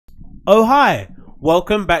Oh hi,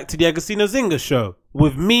 welcome back to the Agostinho Zinga show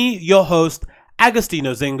with me, your host,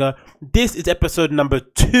 Agostinho Zinga. This is episode number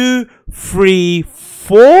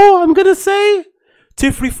 234, I'm gonna say.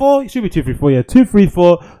 234? It should be 234, yeah.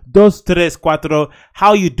 234, dos, tres, cuatro.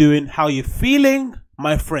 How you doing? How you feeling,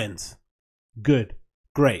 my friends? Good.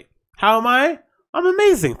 Great. How am I? I'm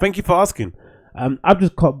amazing. Thank you for asking. I've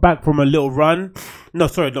just got back from a little run. No,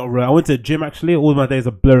 sorry, not a run. I went to the gym actually. All my days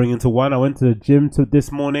are blurring into one. I went to the gym this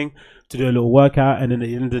morning to do a little workout, and then at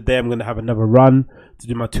the end of the day, I'm going to have another run to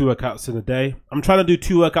do my 2 workouts in a day. I'm trying to do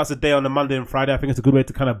 2 workouts a day on a Monday and Friday. I think it's a good way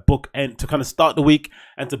to kind of to kind of start the week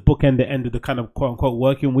and to bookend the end of the kind of quote unquote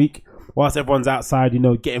working week. Whilst everyone's outside, you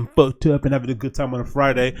know, getting fucked up and having a good time on a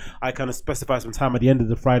Friday, I kind of specify some time at the end of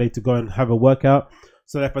the Friday to go and have a workout.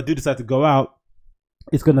 So that if I do decide to go out,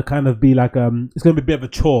 it's going to kind of be like, it's going to be a bit of a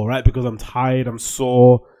chore, right? Because I'm tired, I'm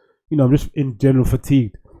sore, you know, I'm just in general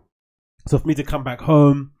fatigued. So for me to come back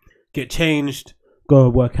home, get changed, go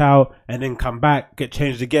work out, and then come back, get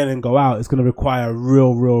changed again and go out, it's going to require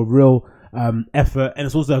real effort. And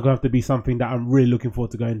it's also going to have to be something that I'm really looking forward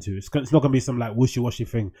to going to. It's not going to be some like wishy-washy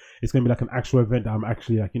thing. It's going to be like an actual event that I'm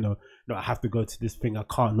actually like, you know, I have to go to this thing. I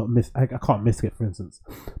can't miss it, for instance.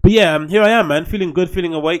 But yeah, here I am, man, feeling good,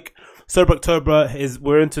 feeling awake. Sober October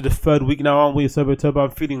we're into the 3rd week now, aren't we? Sober October.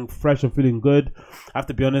 I'm feeling fresh. I'm feeling good. I have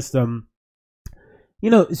to be honest. You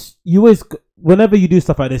know, you always, whenever you do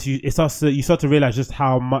stuff like this, you start to realize just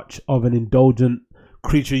how much of an indulgent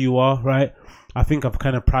creature you are, right? I think I've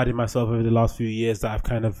kind of prided myself over the last few years that I've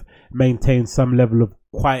kind of maintained some level of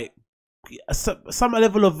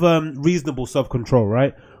reasonable self-control,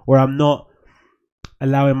 right? Where I'm not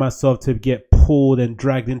allowing myself to get pulled and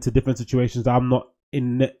dragged into different situations that I'm not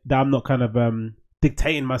kind of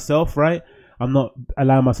dictating myself, right? I'm not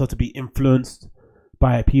allowing myself to be influenced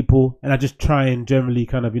by people, and I just try and generally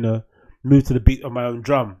kind of, you know, move to the beat of my own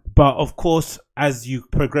drum. But of course, as you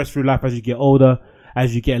progress through life, as you get older,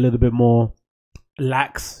 as you get a little bit more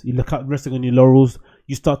lax, you look up resting on your laurels,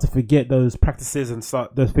 you start to forget those practices and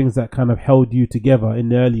those things that kind of held you together in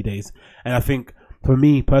the early days. And I think for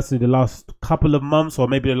me personally, the last couple of months or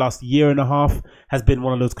maybe the last year and a half has been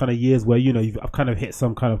one of those kind of years where, you know, I've kind of hit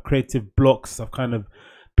some kind of creative blocks. I've kind of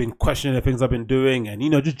been questioning the things I've been doing, and, you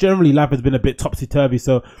know, just generally life has been a bit topsy-turvy.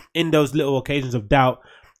 So in those little occasions of doubt,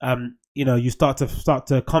 you know, you start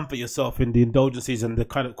to comfort yourself in the indulgences and the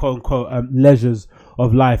kind of quote unquote leisures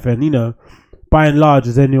of life. And, you know, by and large,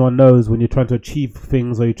 as anyone knows, when you're trying to achieve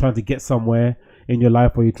things or you're trying to get somewhere in your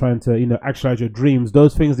life, or you're trying to, you know, actualize your dreams,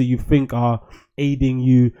 those things that you think are aiding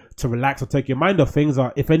you to relax or take your mind off things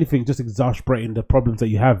are, if anything, just exasperating the problems that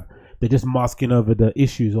you have. They're just masking over the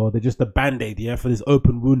issues, or they're just a band-aid, yeah, for this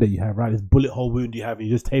open wound that you have, right? This bullet hole wound you have, and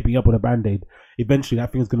you're just taping up with a band-aid. Eventually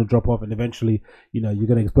that thing is going to drop off, and eventually, you know, you're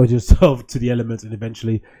going to expose yourself to the elements, and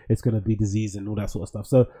eventually it's going to be disease and all that sort of stuff.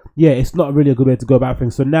 So yeah, it's not really a good way to go about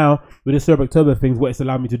things. So now with this Sober October things, what it's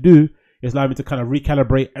allowed me to do is allow me to kind of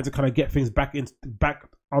recalibrate and to kind of get things back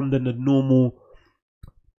under the normal,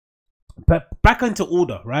 back into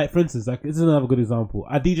order, right? For instance, like, this is another good example.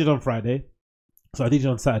 I DJed on Friday. So I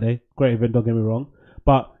DJed on Saturday. Great event, don't get me wrong.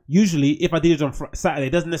 But usually, if I DJed on Saturday, it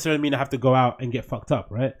doesn't necessarily mean I have to go out and get fucked up,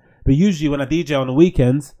 right? But usually when I DJ on the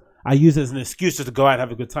weekends, I use it as an excuse just to go out and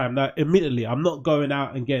have a good time. Now, admittedly, I'm not going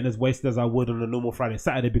out and getting as wasted as I would on a normal Friday,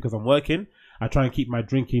 Saturday, because I'm working. I try and keep my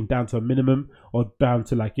drinking down to a minimum, or down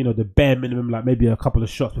to, like, you know, the bare minimum, like maybe a couple of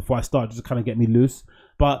shots before I start, just to kind of get me loose.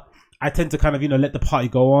 But I tend to kind of, you know, let the party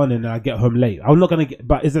go on, and I get home late. I'm not going to get,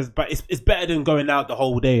 but it's better than going out the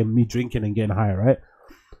whole day and me drinking and getting high, right?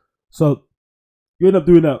 So you end up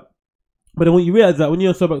doing that. But then when you realize that when you're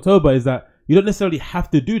on Sober October is that you don't necessarily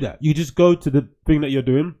have to do that. You just go to the thing that you're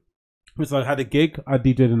doing. Which I had a gig. I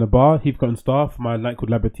DJed in a bar, Heathcote and Staff, my night called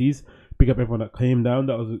Liberties. Big up everyone that came down.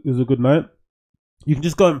 It was a good night. You can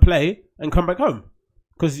just go and play and come back home,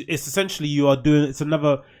 because it's essentially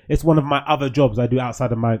it's one of my other jobs I do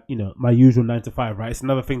outside of my, you know, my usual 9 to 5, right? It's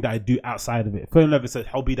another thing that I do outside of it. For enough, it's a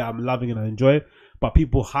hobby that I'm loving and I enjoy. But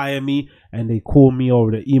people hire me and they call me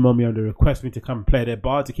or they email me or they request me to come play at their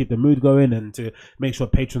bar to keep the mood going and to make sure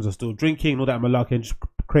patrons are still drinking and all that malarkey, and just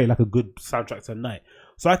create like a good soundtrack to a night.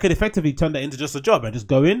 So I could effectively turn that into just a job. I just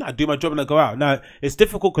go in, I do my job, and I go out. Now, it's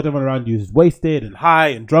difficult because everyone around you is wasted and high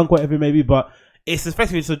and drunk, whatever it may be, but it's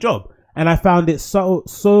effectively just a job. And I found it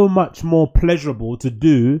so much more pleasurable to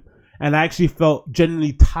do. And I actually felt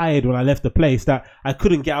genuinely tired when I left the place that I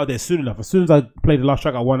couldn't get out there soon enough. As soon as I played the last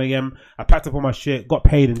track at 1 a.m., I packed up all my shit, got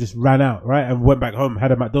paid, and just ran out, right? And went back home,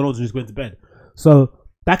 had a McDonald's, and just went to bed. So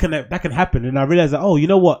that can happen. And I realized that, oh, you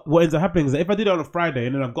know what ends up happening is that if I did it on a Friday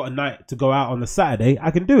and then I've got a night to go out on the Saturday,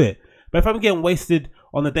 I can do it. But if I'm getting wasted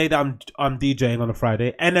on the day that I'm DJing on a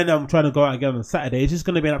Friday, and then I'm trying to go out again on a Saturday, it's just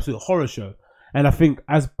going to be an absolute horror show. And I think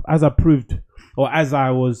as I proved, or as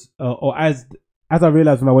I was, or as I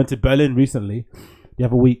realized when I went to Berlin recently, the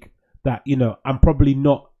other week, that, you know, I'm probably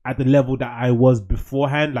not at the level that I was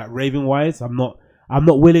beforehand, like raving wise. I'm not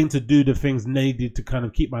willing to do the things needed to kind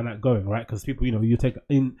of keep my night going, right? Because people, you know, you take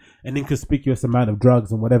in an inconspicuous amount of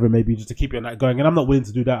drugs and whatever it may be just to keep your night going, and I'm not willing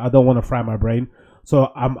to do that. I don't want to fry my brain, so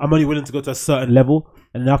I'm only willing to go to a certain level,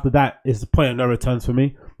 and then after that, it's the point of no returns for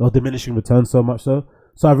me, or diminishing returns so much so.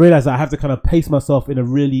 So I've realized that I have to kind of pace myself in a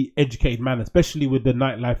really educated manner, especially with the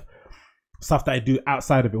nightlife stuff that I do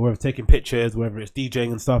outside of it, whether it's taking pictures, whether it's DJing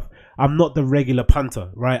and stuff. I'm not the regular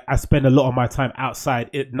punter, right? I spend a lot of my time outside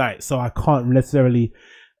at night, so I can't necessarily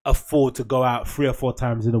afford to go out 3 or 4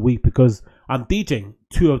 times in a week because I'm DJing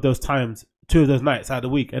 2 of those nights out of the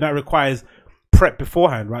week, and that requires prep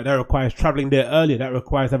beforehand, right? That requires traveling there earlier. That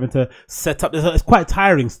requires having to set up. It's quite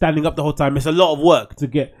tiring standing up the whole time. It's a lot of work to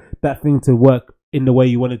get that thing to work in the way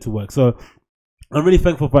you want it to work. So I'm really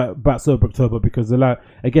thankful about Sober October because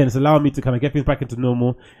it's allowing me to kind of get things back into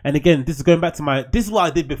normal. And again, this is going back to this is what I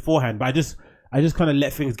did beforehand, but I just kind of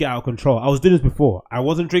let things get out of control. I was doing this before. I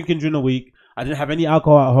wasn't drinking during the week. I didn't have any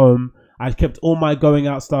alcohol at home. I kept all my going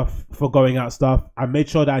out stuff for going out stuff. I made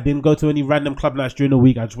sure that I didn't go to any random club nights during the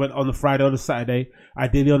week. I just went on the Friday or the Saturday.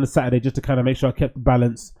 Ideally on the Saturday, just to kind of make sure I kept the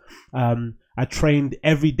balance. I trained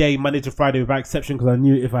every day, Monday to Friday, without exception, because I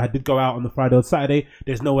knew if I did go out on the Friday or Saturday,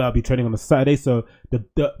 there's no way I'll be training on the Saturday. So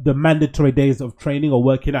the mandatory days of training or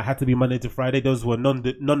working out had to be Monday to Friday. Those were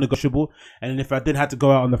non-negotiable. And if I didn't have to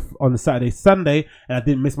go out on the Saturday, Sunday, and I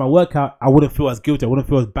didn't miss my workout, I wouldn't feel as guilty. I wouldn't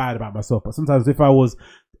feel as bad about myself. But sometimes if I was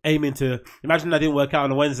aiming to, imagine I didn't work out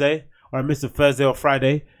on a Wednesday, or I missed a Thursday or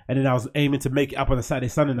Friday, and then I was aiming to make it up on a Saturday,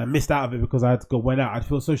 Sunday, and I missed out of it because I had to went out. I'd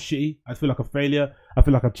feel so shitty. I'd feel like a failure. I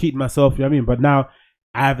feel like I've cheated myself. You know what I mean? But now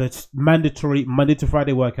I have a mandatory Monday to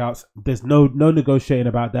Friday workouts. There's no negotiating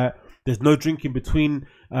about that. There's no drinking between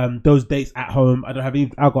those dates at home. I don't have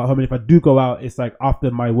any alcohol at home. And if I do go out, it's like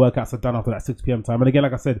after my workouts are done after that 6 p.m. time. And again,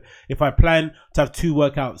 like I said, if I plan to have 2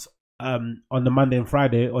 workouts on the Monday and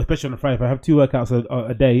Friday, or especially on the Friday, if I have 2 workouts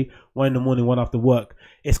a day, one in the morning, one after work,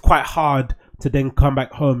 it's quite hard to then come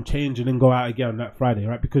back home, change, and then go out again on that Friday,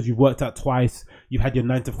 right? Because you've worked out twice, you've had your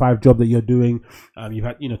 9-to-5 job that you're doing, you've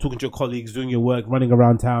had, talking to your colleagues, doing your work, running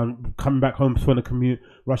around town, coming back home for the commute,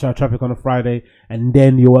 rush hour traffic on a Friday, and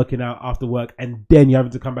then you're working out after work, and then you're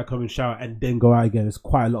having to come back home and shower, and then go out again. It's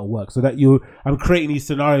quite a lot of work. So that I'm creating these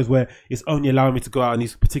scenarios where it's only allowing me to go out on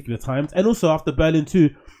these particular times. And also after Berlin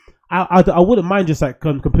too, I wouldn't mind just like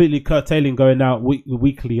completely curtailing going out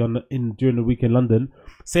weekly during the week in London,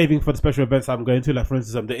 saving for the special events I'm going to, like for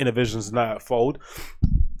instance the Innovations night at Fold,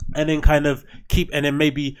 and then kind of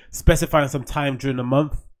maybe specifying some time during the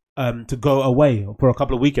month to go away for a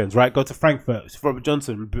couple of weekends, right? Go to Frankfurt for Robert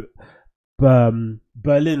Johnson,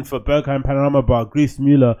 Berlin for Bergheim Panorama Bar, Grease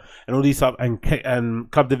Müller, and all these stuff, and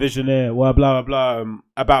Club Divisionaire, blah blah blah,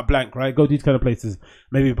 about blank, right? Go these kind of places.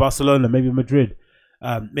 Maybe Barcelona, maybe Madrid.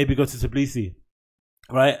 Maybe go to Tbilisi,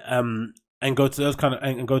 right? And go to those kind of,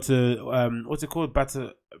 and go to what's it called?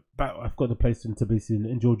 I've got the place in Tbilisi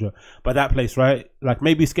in Georgia, but that place, right? Like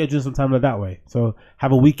maybe schedule some time like that way. So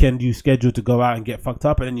have a weekend you schedule to go out and get fucked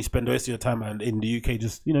up, and then you spend the rest of your time in the UK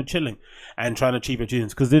just chilling and trying to achieve your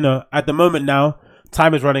dreams. Because at the moment now,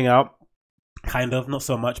 time is running out. Kind of, not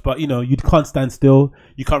so much, but you can't stand still.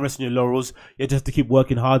 You can't rest on your laurels. You just have to keep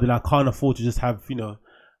working hard, and I can't afford to just have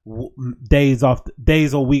days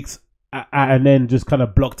or weeks and then just kind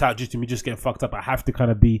of blocked out just to me just getting fucked up. I have to kind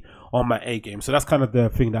of be on my A game. So that's kind of the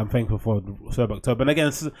thing that I'm thankful for Sober October. And again,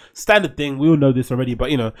 it's a standard thing. We all know this already, but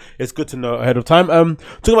it's good to know ahead of time.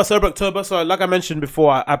 Talking about Sober October, so like I mentioned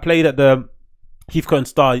before, I played at the Heathcote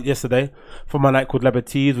Star yesterday for my night called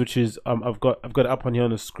Liberties, which is I've got it up on here on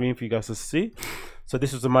the screen for you guys to see. So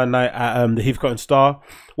this was my night at the Heathcote Star.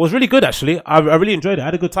 It was really good actually. I really enjoyed it. I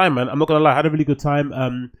had a good time, man. I'm not gonna lie, I had a really good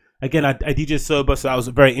time. Again, I DJ sober, so that was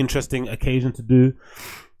a very interesting occasion to do.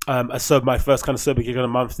 My first kind of sober gig in a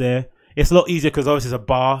month there. It's a lot easier because obviously it's a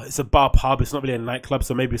bar. It's a bar pub. It's not really a nightclub,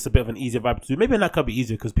 so maybe it's a bit of an easier vibe to do. Maybe a nightclub be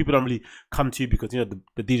easier because people don't really come to you because the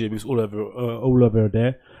DJ booth's all over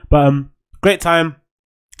there. But great time,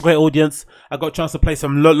 great audience. I got a chance to play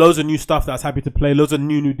some loads of new stuff that I was happy to play. Loads of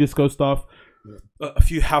new disco stuff. A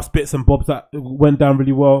few house bits and bobs that went down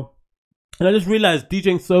really well. And I just realized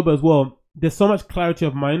DJing sober as well, there's so much clarity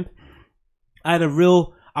of mind. I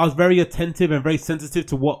was very attentive and very sensitive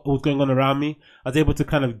to what was going on around me. I was able to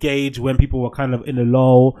kind of gauge when people were kind of in a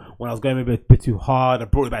lull, when I was going maybe a bit too hard. I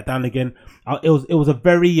brought it back down again. It was a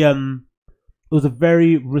very was a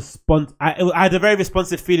very I had a very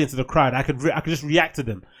responsive feeling to the crowd. I could just react to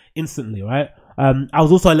them instantly, right? I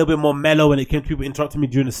was also a little bit more mellow when it came to people interrupting me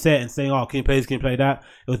during the set and saying, "Oh, can you play this? Can you play that?"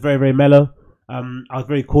 It was very, very mellow. I was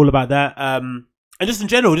very cool about that. And just in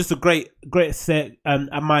general, just a great set. And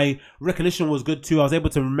my recollection was good too. I was able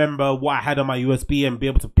to remember what I had on my USB and be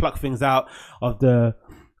able to pluck things out of the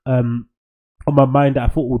on my mind that I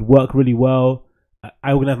thought would work really well.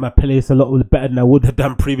 I organized my playlist a lot better than I would have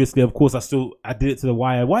done previously. Of course, I did it to the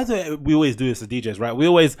wire. Why is it we always do this as DJs, right? We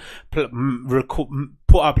always put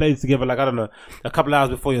our playlists together, like, I don't know, a couple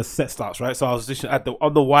hours before your set starts, right? So I was just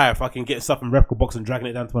on the wire if I can get stuff in record box and dragging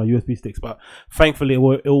it down to my USB sticks. But thankfully,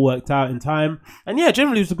 it all worked out in time. And yeah,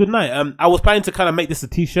 generally, it was a good night. I was planning to kind of make this a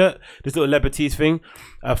t-shirt, this little Liberties thing,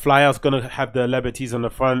 flyer. I was going to have the Liberties on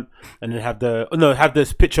the front and then have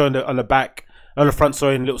this picture on the back. On the front,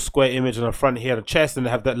 sorry, in a little square image on the front here, the chest, and they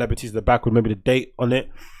have that Liberties in the back with maybe the date on it.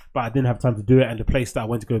 But I didn't have time to do it, and the place that I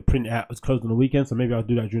went to go print it out was closed on the weekend, so maybe I'll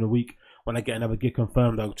do that during the week. When I get another gig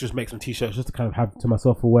confirmed, I'll just make some t-shirts just to kind of have to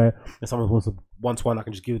myself for wear. If someone wants one, I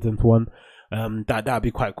can just give it to them for one. That'd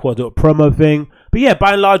be quite cool. I'll do a promo thing. But yeah,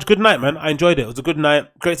 by and large, good night, man. I enjoyed it. It was a good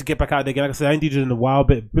night. Great to get back out there again. Like I said, I ain't DJed in a while,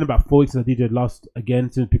 but it's been about 4 weeks since I DJed last again,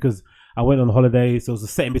 because I went on holiday, so it was a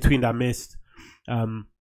set in between that I missed.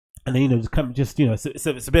 And then, it's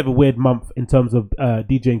a bit of a weird month in terms of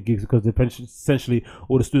DJing gigs, because essentially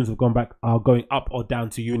all the students are going up or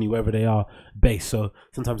down to uni, wherever they are based. So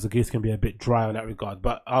sometimes the gigs can be a bit dry on that regard.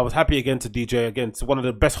 But I was happy again to DJ again. It's one of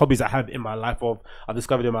the best hobbies I have in my life, or I've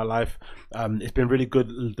discovered in my life. It's been really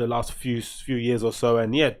good the last few years or so.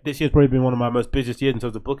 And yeah, this year's probably been one of my most busiest years in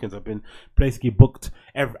terms of bookings. I've been basically booked.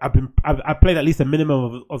 I've played at least a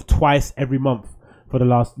minimum of twice every month for the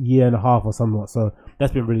last year and a half or somewhat. So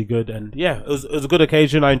that's been really good. And yeah, it was a good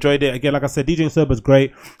occasion. I enjoyed it. Again, like I said, DJing sober is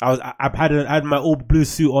great. I had my all blue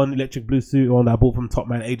suit on, electric blue suit on, that I bought from Top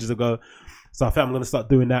Man ages ago. So I think I'm going to start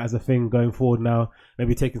doing that as a thing going forward now.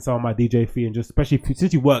 Maybe taking some of my DJ fee and just, especially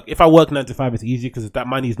since you work, if I work 9 to 5, it's easy because that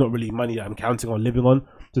money is not really money that I'm counting on living on,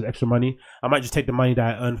 just extra money. I might just take the money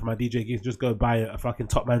that I earn from my DJ gigs, just go buy a fucking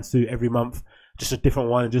Top Man suit every month, just a different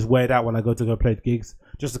one, and just wear that when I go play gigs,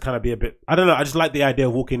 just to kind of be a bit, I don't know, I just like the idea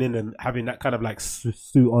of walking in and having that kind of like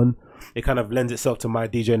suit on. It kind of lends itself to my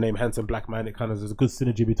DJ name, Handsome Black Man. It kind of, there's a good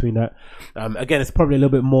synergy between that. Again, it's probably a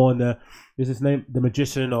little bit more on the, is his name The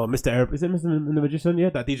Magician or Mr. Arab? Is it Mr. The Magician? Yeah,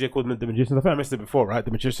 that DJ called The Magician. I think I missed it before, right? The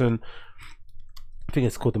Magician. I think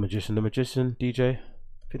it's called The Magician. The Magician DJ. I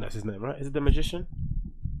think that's his name, right? Is it The Magician?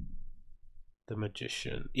 The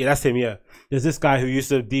Magician. Yeah, that's him, yeah. There's this guy who used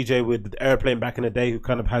to DJ with Airplane back in the day, who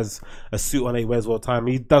kind of has a suit on that he wears all the time.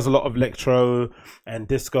 He does a lot of electro and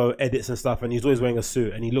disco edits and stuff, and he's always wearing a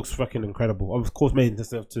suit, and he looks fucking incredible. Of course, made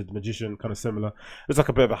himself to The Magician, kind of similar. It's like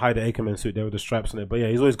a bit of a Hyder Ackerman suit there with the stripes on it. But yeah,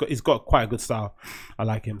 he's got quite a good style. I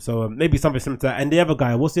like him. So maybe something similar to that. And the other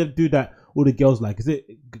guy, what's the other dude that all the girls like? Is it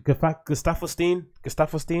Gustafo-Stein? Is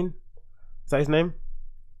that his name?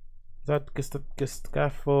 Is that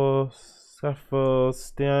Gustafo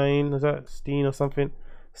Stein, is that Steen or something?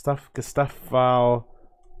 Gustafo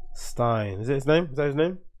Stein. Is it his name? Is that his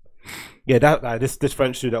name? Yeah, that guy, this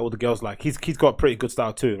French dude that all the girls like. He's got pretty good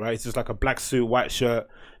style too, right? It's just like a black suit, white shirt,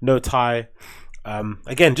 no tie.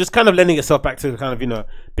 Again, just kind of lending itself back to kind of,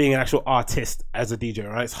 being an actual artist as a DJ,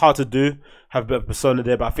 right? It's hard to do, have a bit of persona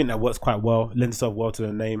there, but I think that works quite well, lends itself well to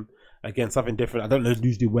the name. Again, something different. I don't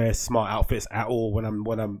usually wear smart outfits at all when I'm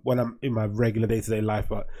in my regular day-to-day life,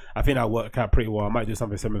 but I think that worked out pretty well. I might do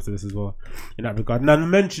something similar to this as well in that regard. Now, I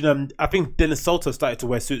mentioned I think Dennis Salter started to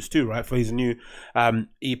wear suits too, right, for his new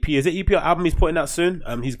EP. Is it EP or album he's putting out soon?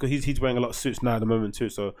 He's wearing a lot of suits now at the moment too,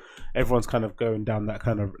 so everyone's kind of going down that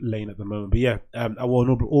kind of lane at the moment. But yeah, I wore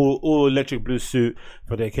an all electric blue suit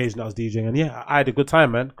for the occasion I was DJing, and yeah, I had a good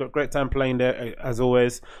time, man. Got a great time playing there as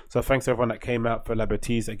always. So thanks to everyone that came out for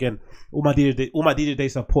Liberties. Again, all my DJ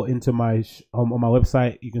dates are put into my on my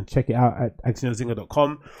website. You can check it out at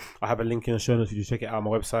agostinhozinga.com. I have a link in the show notes. You can check it out on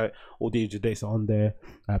my website. All DJ dates are on there.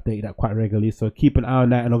 I update that quite regularly, so keep an eye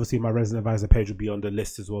on that. And obviously my resident advisor page will be on the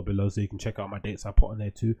list as well below, so you can check out my dates I put on there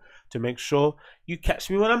too, to make sure you catch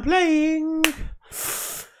me when I'm playing.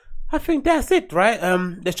 I think that's it, right?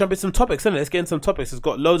 Let's jump into some topics, isn't it? Let's get into some topics. It's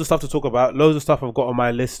got loads of stuff to talk about, loads of stuff I've got on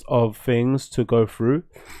my list of things to go through.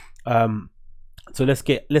 So let's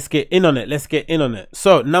get in on it. Let's get in on it.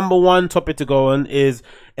 So number one topic to go on is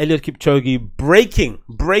Eliud Kipchoge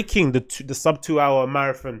breaking the sub 2 hour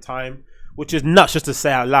marathon time, which is nuts just to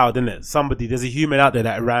say out loud, isn't it? There's a human out there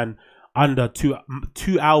that ran under 2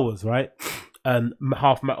 hours, right?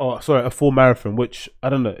 A full marathon, which I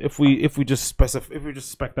don't know if we just spec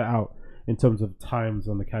that out in terms of times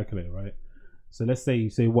on the calculator, right? So let's say you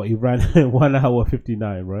say what he ran 1 hour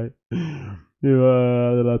 59, right?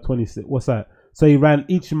 26. What's that? So he ran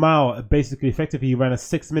each mile, basically, effectively, he ran a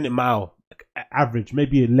 6-minute mile, average,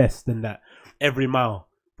 maybe less than that, every mile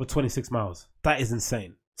for 26 miles. That is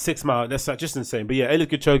insane. 6 miles, that's just insane. But yeah, Eliud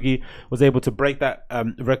Kipchoge was able to break that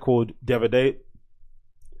record the other day.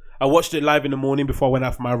 I watched it live in the morning before I went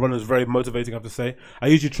out for my run. It was very motivating, I have to say. I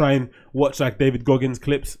usually try and watch like David Goggins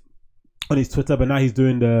clips on his Twitter, but now he's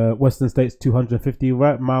doing the Western States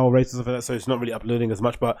 250-mile race and stuff like that, so it's not really uploading as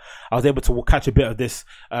much. But I was able to catch a bit of this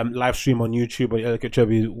live stream on YouTube where Eliud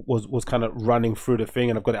Kipchoge was kind of running through the thing,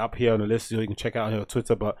 and I've got it up here on the list so you can check out on here on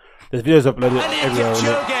Twitter. But there's videos uploaded everywhere on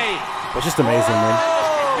it. But just amazing, man.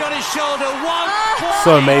 Got his shoulder,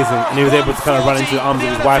 so amazing, and he was able to kind of run into the arms of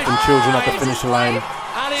his wife and children at the finish line.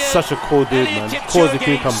 Such a cool dude, man. Cool as a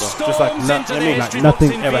cucumber. Just like,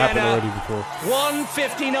 nothing ever happened already before.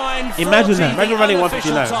 1:59. Imagine that. Imagine running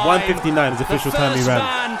 1:59. 1:59 is the official time he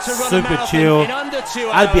ran. Super chill.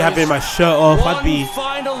 I'd be having my shirt off. I'd be...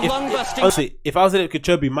 Honestly, if I was at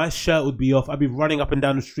Kipchoge, my shirt would be off. I'd be running up and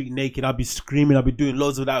down the street naked. I'd be screaming. I'd be doing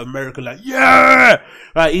loads of that American, like, yeah!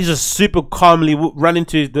 Right, he's just super calmly running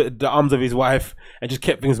to the arms of his wife and just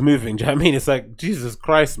kept things moving. Do you know what I mean? It's like, Jesus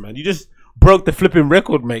Christ, man. You just broke the flipping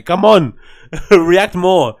record, mate. Come on. React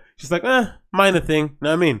more. She's like, minor thing. You know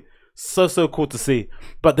what I mean? So cool to see.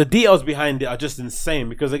 But the details behind it are just insane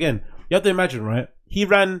because, again, you have to imagine, right? He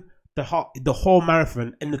ran the whole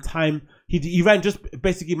marathon in the time. He ran just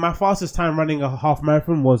basically, my fastest time running a half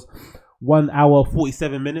marathon was 1 hour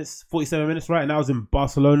 47 minutes. 47 minutes, right? And I was in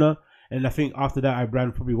Barcelona. And I think after that, I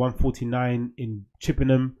ran probably 1:49 in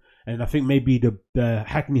Chippenham. And I think maybe the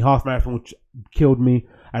Hackney half marathon, which killed me,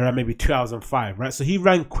 I ran maybe 2 hours and 5, right? So he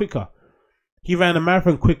ran quicker. He ran a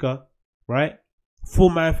marathon quicker, right? Full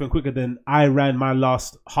marathon quicker than I ran my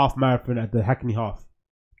last half marathon at the Hackney half.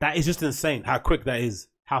 That is just insane how quick that is,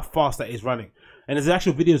 how fast that is running. And there's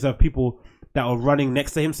actual videos of people that are running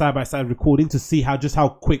next to him side by side recording to see just how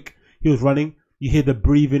quick he was running. You hear the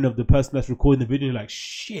breathing of the person that's recording the video, like,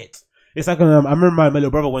 shit. It's like, I remember my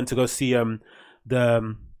little brother went to go see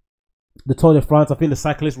the Tour de France. I think the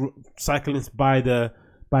cyclists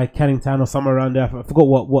by Canning Town or somewhere around there. I forgot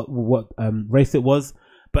what race it was,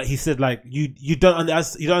 but he said, like, you don't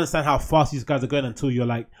understand how fast these guys are going until you're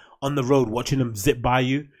like on the road watching them zip by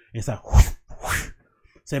you. And it's like, whoosh, whoosh.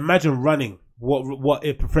 So imagine running what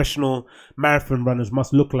a professional marathon runners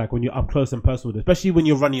must look like when you're up close and personal, especially when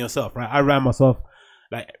you're running yourself, right? I ran myself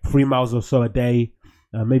like 3 miles or so a day.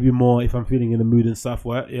 Maybe more if I'm feeling in the mood and stuff.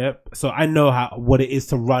 Yeah. So I know what it is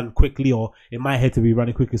to run quickly, or in my head to be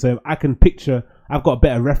running quickly. So I can picture, I've got a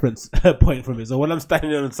better reference point from it. So when I'm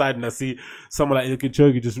standing on the side and I see someone like Eliud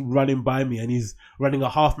Kipchoge just running by me and he's running a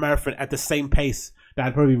half marathon at the same pace that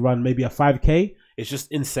I'd probably run maybe a 5K, it's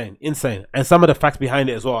just insane. And some of the facts behind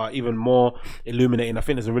it as well are even more illuminating. I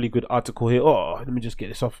think there's a really good article here. Oh, let me just get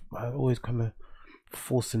this off. I always kind of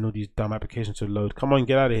forcing all these dumb applications to load. Come on,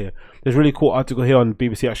 get out of here. There's a really cool article here on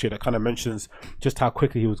BBC actually that kind of mentions just how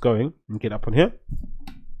quickly he was going. And get up on here,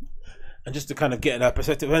 and just to kind of get that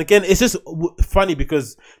perspective. And again, it's just funny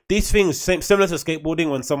because these things, similar to skateboarding,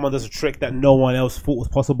 when someone does a trick that no one else thought was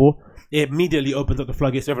possible, it immediately opens up the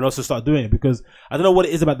floodgates for everyone else to start doing it. Because I don't know what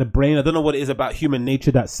it is about the brain, I don't know what it is about human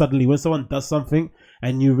nature, that suddenly when someone does something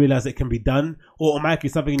and you realize it can be done, automatically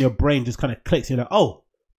something in your brain just kind of clicks. You're like, oh.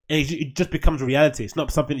 And it just becomes reality. It's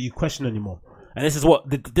not something that you question anymore. And this is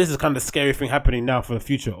kind of the scary thing happening now for the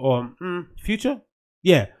future. Or future?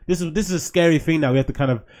 Yeah, this is a scary thing that we have to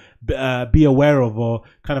kind of be aware of, or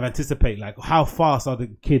kind of anticipate. Like, how fast are the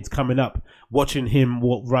kids coming up watching him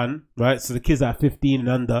run, right? So the kids that are 15 and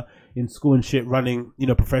under in school and shit, running,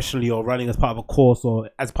 professionally, or running as part of a course or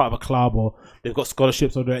as part of a club, or they've got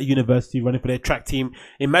scholarships, or they're at university running for their track team.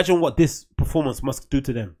 Imagine what this performance must do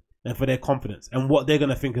to them. And for their confidence, and what they're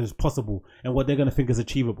gonna think is possible, and what they're gonna think is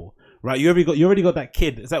achievable, right? You already got that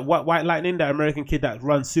kid. Is that White Lightning, that American kid that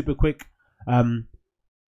runs super quick, and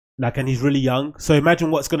he's really young. So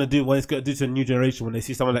imagine what it's gonna do to the new generation when they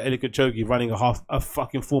see someone like Eliud Kipchoge running a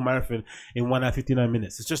fucking full marathon in 1 hour 59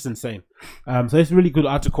 minutes. It's just insane. So it's a really good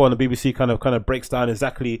article on the BBC. Kind of breaks down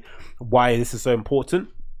exactly why this is so important.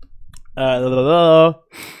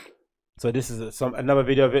 So this is another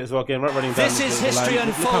video of it as well. Again, running down. This is history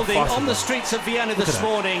unfolding on the streets of Vienna this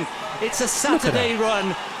morning. It's a Saturday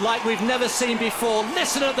run like we've never seen before.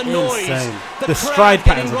 Listen to the noise. The stride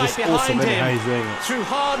patterns are just awesome. How he's doing it. Through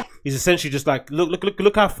hard. He's essentially just like,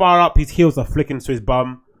 look how far up his heels are flicking to his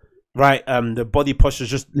bum. Right. The body posture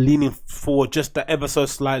is just leaning forward just ever so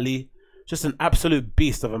slightly. Just an absolute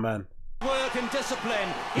beast of a man. Work work and discipline.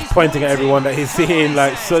 He's pointing at everyone that he's seeing,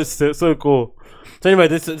 like so cool. So anyway,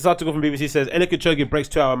 this article from BBC says Eliud Kipchoge breaks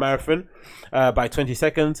 2-hour marathon by 20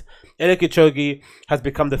 seconds. Eliud Kipchoge has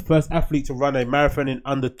become the first athlete to run a marathon in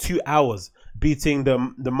under 2 hours, beating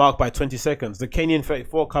the mark by 20 seconds. The Kenyan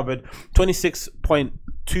 34 covered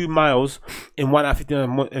 26.2 miles in 1 hour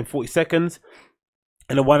 59 and 40 seconds.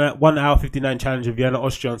 And a 1 hour 59 challenge in Vienna,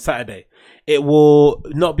 Austria on Saturday. It will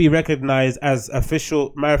not be recognized as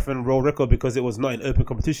official marathon world record because it was not an open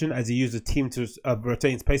competition, as he used a team to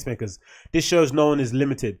rotate his pacemakers. This shows no one is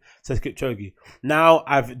limited, says Kipchoge. Now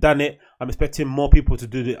I've done it. I'm expecting more people to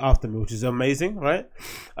do it after me, which is amazing, right?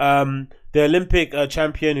 The Olympic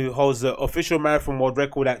champion who holds the official marathon world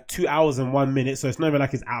record at 2 hours and 1 minute, so it's not even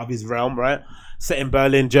like it's out of his realm, right? Set in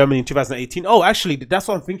Berlin, Germany in 2018. Oh, actually, that's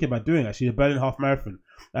what I'm thinking about doing, actually, the Berlin half marathon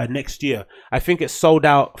next year. I think it's sold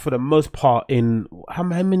out for the most part in... How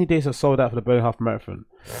many days are sold out for the Berlin half marathon?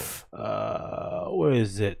 Where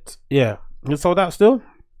is it? Yeah. Is it sold out still?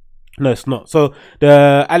 No, it's not. So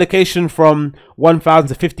the allocation from 1,000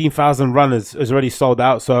 to 15,000 runners is already sold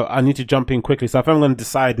out. So I need to jump in quickly. So I think I'm going to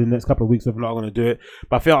decide in the next couple of weeks whether or not I'm going to do it.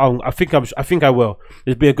 But I think I will.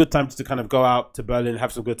 It'd be a good time to kind of go out to Berlin,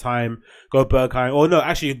 have some good time, go Berghain. Or no,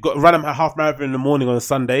 actually, run a half marathon in the morning on a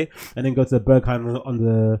Sunday, and then go to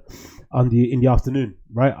Berghain in the afternoon.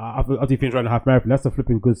 Right? After you finish running a half marathon, that's a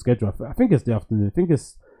flipping good schedule. I think it's the afternoon. I think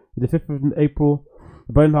it's the 5th of April.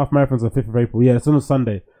 The Berlin half marathon's on the 5th of April. Yeah, it's on a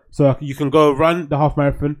Sunday. So you can go run the half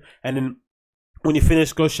marathon, and then when you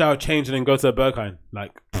finish, go shower, change, and then go to Berghain.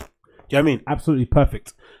 Like, do you know what I mean? Absolutely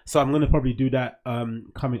perfect. So I'm going to probably do that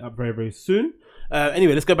coming up very, very soon.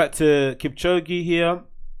 Anyway, let's go back to Kipchoge here.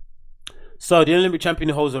 So the Olympic champion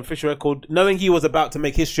who holds an official record, knowing he was about to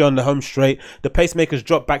make history on the home straight, the pacemakers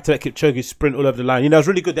dropped back to that Kipchoge sprint all over the line. You know, it was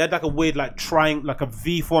really good. They had like a weird, like like a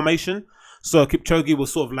V formation. So Kipchoge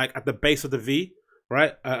was sort of like at the base of the V.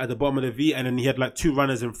 Right at the bottom of the V, and then he had like two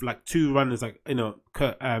runners, like you know,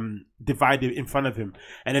 divided in front of him,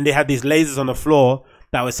 and then they had these lasers on the floor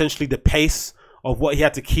that were essentially the pace of what he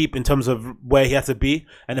had to keep in terms of where he had to be,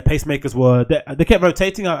 and the pacemakers were they kept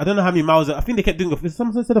rotating. I don't know how many miles. I think they kept doing.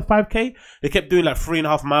 Someone said a 5K. They kept doing like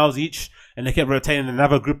 3.5 miles each, and they kept rotating.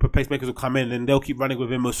 Another group of pacemakers would come in, and they'll keep running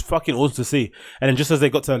with him. It was fucking awesome to see. And then just as they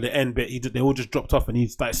got to the end bit, they all just dropped off, and he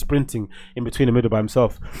started sprinting in between the middle by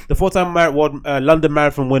himself. The 4-time London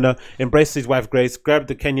Marathon winner embraced his wife Grace, grabbed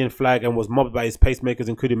the Kenyan flag, and was mobbed by his pacemakers,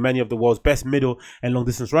 including many of the world's best middle and long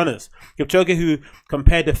distance runners. Kipchoge, who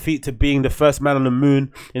compared the feat to being the first man on the moon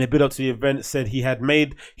in a build-up to the event, said he had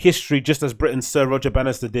made history just as Britain's Sir Roger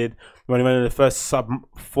Bannister did when he ran in the first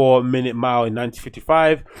sub-4 minute mile in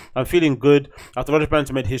 1955. I'm feeling good. After Roger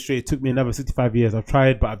Bannister made history, it took me another 65 years. I've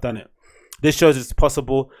tried, but I've done it. This shows it's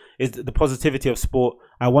possible. Is the positivity of sport.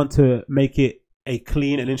 I want to make it a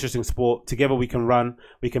clean and interesting sport. Together we can run.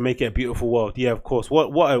 We can make it a beautiful world. Yeah, of course.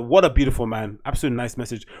 What a beautiful man. Absolutely nice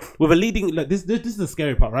message. With a leading, like this is the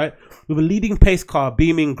scary part, right? With a leading pace car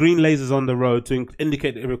beaming green lasers on the road to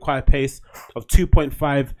indicate the required pace of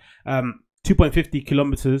 2.50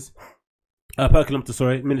 kilometers. Per kilometer,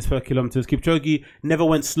 sorry, minutes per kilometers. Kipchoge never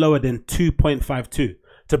went slower than 2.52.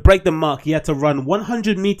 To break the mark, he had to run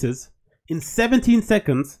 100 meters in 17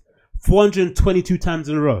 seconds, 422 times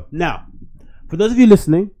in a row. Now, for those of you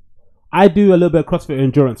listening, I do a little bit of CrossFit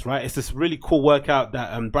endurance, right? It's this really cool workout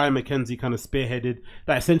that Brian McKenzie kind of spearheaded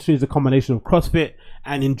that essentially is a combination of CrossFit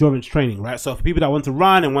and endurance training, right? So for people that want to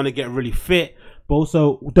run and want to get really fit, but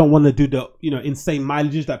also don't want to do the, you know, insane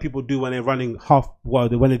mileages that people do when they're running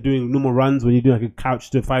when they're doing normal runs, when you do like a couch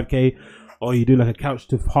to 5K or you do like a couch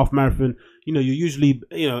to half marathon, you know, you usually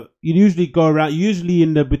go around, usually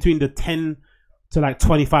in between the 10 to like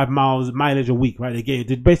 25 mileage a week, right? Again,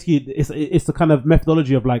 it's the kind of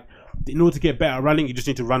methodology of like, in order to get better at running, you just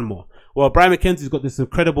need to run more. Well, Brian McKenzie's got this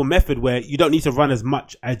incredible method where you don't need to run as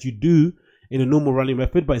much as you do in a normal running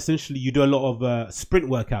method, but essentially you do a lot of sprint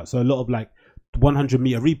workouts. So a lot of like 100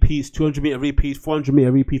 meter repeats, 200 meter repeats, 400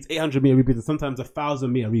 meter repeats, 800 meter repeats, and sometimes 1,000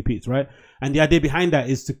 meter repeats, right? And the idea behind that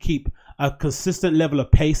is to keep a consistent level of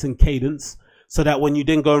pace and cadence, so that when you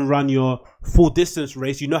then go and run your full distance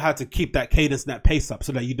race, you know how to keep that cadence and that pace up,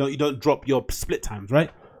 so that you don't drop your split times,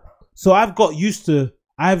 right? So I've got used to,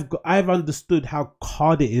 I've understood how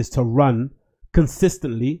hard it is to run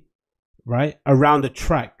consistently, right, around the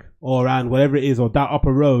track or around whatever it is, or that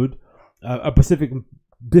upper road, a specific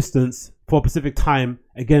distance for a specific time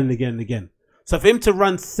again and again and again. So for him to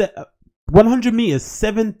run 100 meters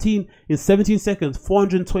 17 seconds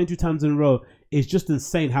 422 times in a row is just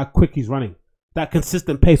insane how quick he's running. That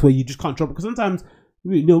consistent pace where you just can't drop it. Because sometimes,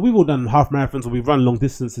 you know, we've all done half marathons or we've run long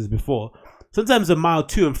distances before. sometimes a mile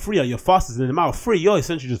 2 and 3 are your fastest, and in a mile 3, you're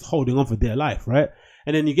essentially just holding on for dear life, right?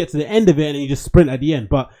 And then you get to the end of it and then you just sprint at the end.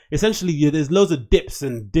 But essentially, there's loads of dips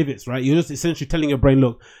and divots, right? You're just essentially telling your brain,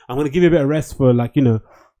 look, I'm going to give you a bit of rest for, like, you know,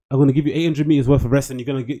 I'm going to give you 800 meters worth of rest and you're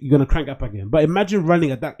going to crank up again. But imagine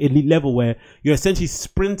running at that elite level where you're essentially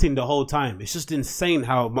sprinting the whole time. It's just insane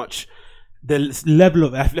how much the level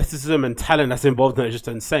of athleticism and talent that's involved in it is just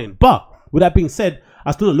insane. But with that being said,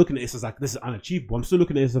 I'm still not looking at this as like, this is unachievable. I'm still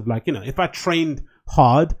looking at this as like, you know, if I trained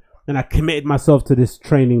hard and I committed myself to this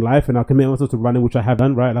training life and I committed myself to running, which I have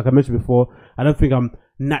done, right? Like I mentioned before, I don't think I'm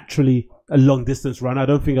naturally a long distance runner. I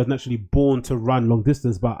don't think I was naturally born to run long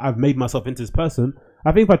distance, but I've made myself into this person.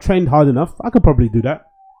 I think if I trained hard enough, I could probably do that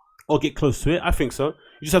or get close to it. I think so.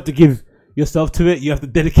 You just have to give yourself to it. You have to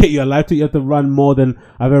dedicate your life to it. You have to run more than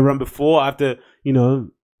I've ever run before. I have to, you know,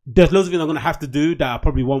 there's loads of things I'm going to have to do that I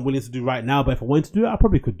probably won't willing to do right now. But if I wanted to do it, I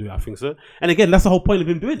probably could do it. I think so. And again, that's the whole point of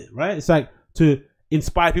him doing it, right? It's like to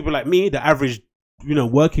inspire people like me, the average, you know,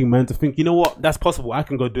 working man, to think, you know what, that's possible. I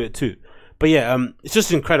can go do it too. But yeah, it's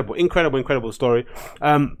just incredible story.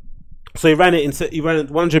 So he ran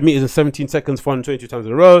 100 meters in 17 seconds, 422 times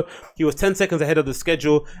in a row. He was 10 seconds ahead of the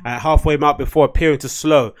schedule at halfway mark before appearing to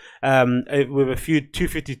slow with a few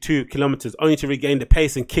 252 kilometers, only to regain the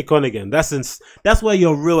pace and kick on again. That's where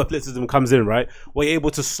your real athleticism comes in, right? Where you're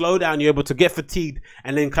able to slow down, you're able to get fatigued,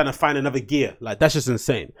 and then kind of find another gear. Like, that's just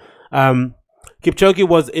insane. Kipchoge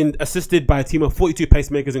was assisted by a team of 42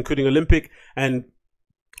 pacemakers, including Olympic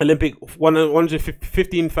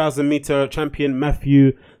 115,000 meter champion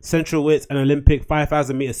Matthew Centrowitz and Olympic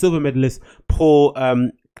 5,000 meter silver medalist Paul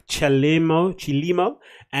Chilimo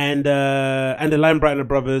and the Linebrighter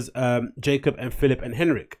brothers Jacob and Philip and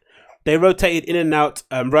Henrik. They rotated in and out,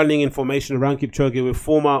 running in formation around Kipchoge, with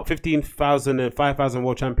former 15,000 and 5,000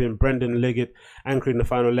 world champion Brendan Leggett anchoring the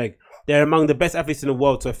final leg. They're among the best athletes in the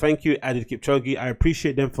world, so thank you, added Kipchoge. I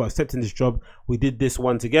appreciate them for accepting this job. We did this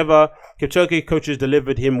one together. Kipchoge coaches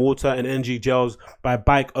delivered him water and energy gels by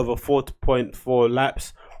bike over 4.4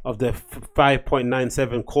 laps of the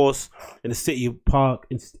 5.97 course in the city park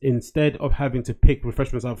instead of having to pick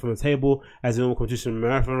refreshments up from the table as in all competition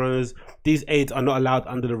marathon runners. These aids are not allowed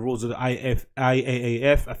under the rules of the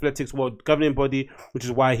IAAF, Athletics World Governing Body, which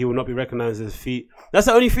is why he will not be recognized as a feat. That's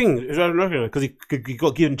the only thing, because he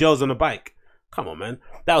got given gels on a bike. Come on, man.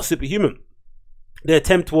 That was superhuman. The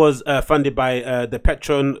attempt was funded by the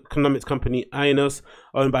petroeconomics company IONOS,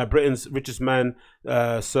 owned by Britain's richest man,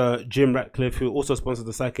 Sir Jim Ratcliffe, who also sponsored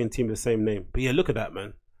the cycling team of the same name. But yeah, look at that,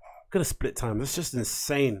 man. Look at the split time. That's just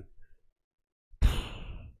insane.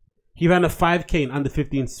 He ran a 5K in under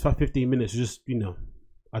 15 minutes. Just, you know,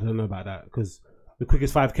 I don't know about that, because the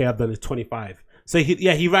quickest 5K I've done is 25. So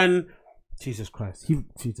he ran. Jesus Christ. Yeah,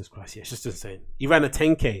 it's just insane. He ran a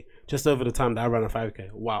 10K just over the time that I ran a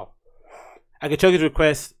 5K. Wow. At Kipchoge's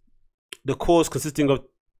request, the course consisting of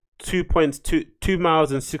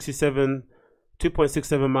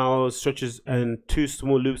 2.67 miles stretches and 2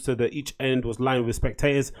 small loops so that each end was lined with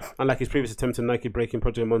spectators, unlike his previous attempt to Nike breaking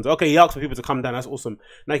Project Monza. Okay, he asked for people to come down. That's awesome.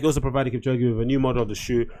 Nike also provided Kipchoge with a new model of the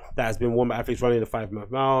shoe that has been worn by athletes running the 5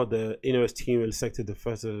 mile. The Ineos team selected the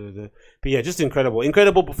first but yeah, just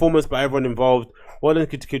incredible performance by everyone involved. Well done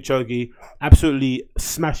to Kipchoge. Absolutely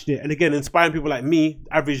smashed it. And again, inspiring people like me,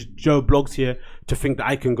 average Joe blogs here, to think that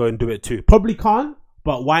I can go and do it too. Probably can't,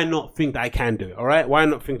 but why not think that I can do it, all right? Why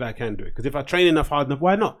not think that I can do it? Because if I train enough, hard enough,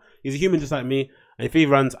 why not? He's a human just like me, and if he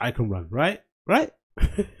runs, I can run, right? Right?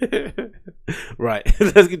 Right.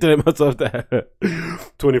 Let's get to myself there.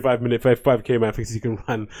 25-minute 5K man thinks he can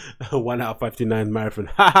run a 1 hour 59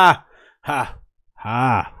 marathon. Ha.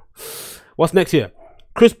 What's next here?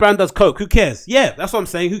 Chris Brown does coke. Who cares? Yeah, that's what I'm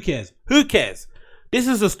saying. Who cares? Who cares? This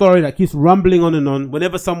is a story that keeps rumbling on and on.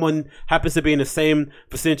 Whenever someone happens to be in the same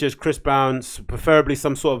vicinity as Chris Brown, preferably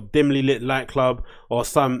some sort of dimly lit nightclub or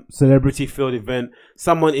some celebrity-filled event,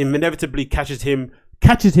 someone inevitably catches him,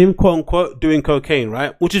 quote unquote, doing cocaine,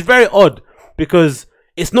 right? Which is very odd, because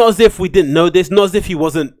it's not as if we didn't know this, not as if he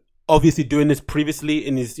wasn't obviously doing this previously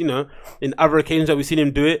in his, you know, in other occasions that we've seen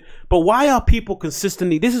him do it. But why are people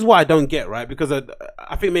consistently? This is what I don't get, right? Because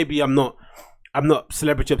I think maybe I'm not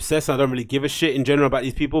celebrity obsessed. I don't really give a shit in general about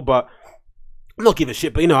these people, but I'm not giving a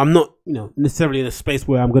shit. But, you know, I'm not, you know, necessarily in a space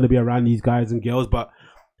where I'm going to be around these guys and girls. But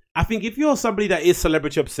I think if you're somebody that is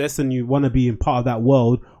celebrity obsessed and you want to be in part of that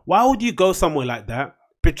world, why would you go somewhere like that?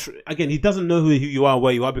 Again, he doesn't know who you are,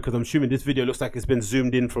 where you are, because I'm assuming this video looks like it's been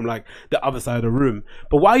zoomed in from like the other side of the room.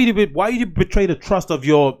 But why you betray the trust of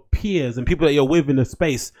your peers and people that you're with in the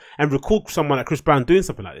space and record someone like Chris Brown doing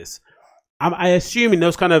something like this? I assume in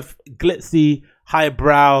those kind of glitzy,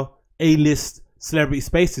 highbrow, A-list celebrity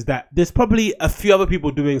spaces that there's probably a few other people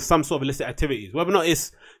doing some sort of illicit activities, whether or not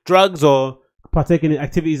it's drugs or partaking in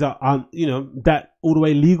activities that aren't, you know, that all the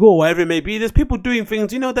way legal or whatever it may be. There's people doing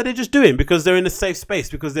things, you know, that they're just doing because they're in a safe space,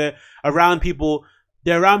 because they're around people.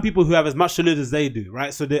 They're around people who have as much to lose as they do,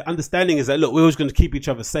 right? So the understanding is that, look, we're always going to keep each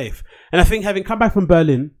other safe. And I think having come back from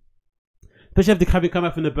Berlin, especially having come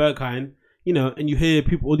back from the Berghain, you know, and you hear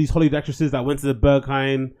people, all these Hollywood actresses that went to the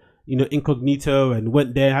Berghain, you know, incognito, and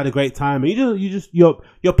went there, had a great time, and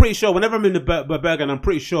you're pretty sure whenever I'm in the Berghain, I'm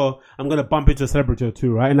pretty sure I'm gonna bump into a celebrity or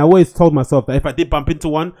two, right? And I always told myself that if I did bump into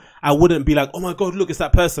one, I wouldn't be like, oh my god, look, it's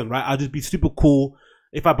that person, right? I'll just be super cool.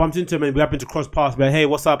 If I bumped into him and we happen to cross paths, be like, hey,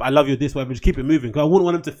 what's up? I love you, this, whatever. Just keep it moving, because I wouldn't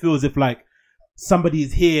want them to feel as if like somebody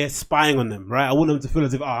is here spying on them, right? I want them to feel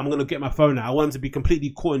as if, oh, I'm gonna get my phone out. I want them to be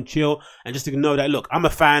completely cool and chill, and just to know that, look, I'm a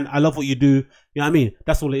fan. I love what you do. You know what I mean?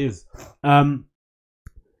 That's all it is.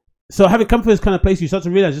 So having come from this kind of place, you start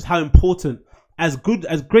to realize just how important, as great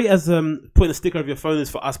as putting a sticker of your phone is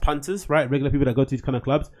for us punters, right? Regular people that go to these kind of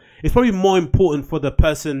clubs. It's probably more important for the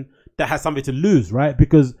person that has something to lose, right?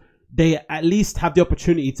 Because they at least have the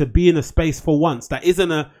opportunity to be in a space for once that isn't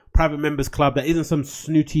a private members club, that isn't some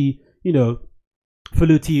snooty, you know,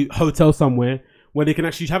 faluti hotel somewhere, where they can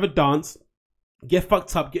actually have a dance, get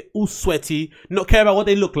fucked up, get all sweaty, not care about what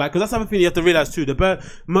they look like. Because that's the other thing you have to realize too.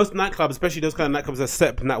 Most nightclubs, especially those kind of nightclubs that are set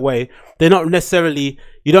up in that way, they're not necessarily,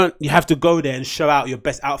 you have to go there and show out your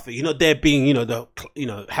best outfit. You're not there being, you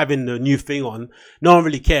know, having the new thing on. No one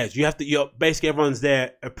really cares. Basically everyone's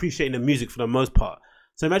there appreciating the music for the most part.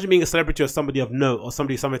 So imagine being a celebrity or somebody of note or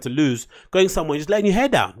somebody somewhere to lose, going somewhere, just letting your hair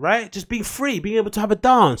down, right? Just being free, being able to have a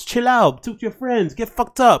dance, chill out, talk to your friends, get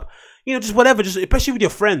fucked up. You know, just whatever, just especially with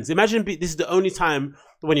your friends. Imagine this is the only time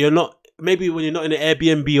when you're not, maybe when you're not in an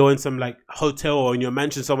Airbnb or in some like hotel or in your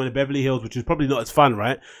mansion somewhere in Beverly Hills, which is probably not as fun,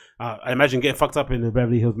 right? I imagine getting fucked up in the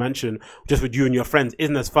Beverly Hills mansion just with you and your friends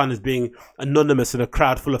isn't as fun as being anonymous in a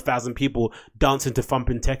crowd full of 1,000 people dancing to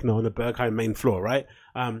thumping techno on the Berghain main floor, right?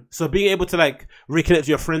 So being able to like reconnect with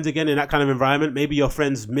your friends again in that kind of environment, maybe your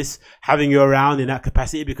friends miss having you around in that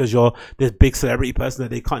capacity because you're this big celebrity person that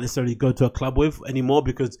they can't necessarily go to a club with anymore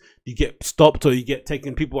because you get stopped or you get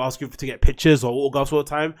taken, people ask you to get pictures or autographs all the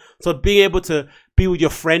time. So being able to be with your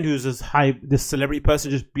friend who's this celebrity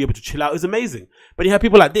person, just be able to chill out is amazing. But you have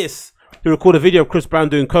people like this who record a video of Chris Brown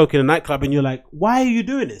doing coke in a nightclub and you're like, why are you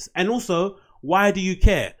doing this? And also, why do you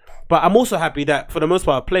care? But I'm also happy that for the most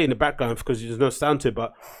part I play in the background because there's no sound to it.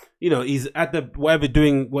 But you know, he's at the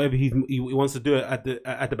doing whatever he wants to do at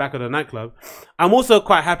the back of the nightclub. I'm also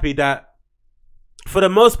quite happy that for the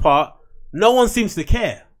most part, no one seems to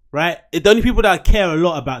care, right? The only people that care a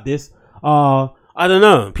lot about this are, I don't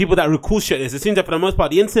know, people that record shit. It seems that for the most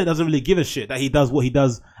part, the internet doesn't really give a shit that he does what he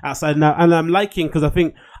does outside now. And I'm liking, because I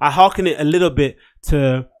think I hearken it a little bit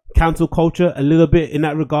to cancel culture a little bit in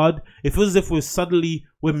that regard. It feels as if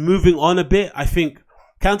we're moving on a bit. I think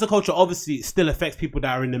cancel culture obviously still affects people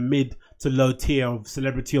that are in the mid to low tier of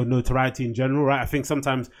celebrity or notoriety in general, right? I think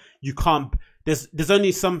sometimes you can't, there's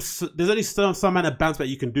only some amount of bounce that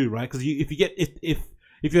you can do, right? Because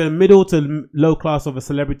if you're in the middle to low class of a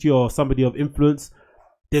celebrity or somebody of influence,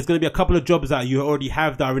 there's going to be a couple of jobs that you already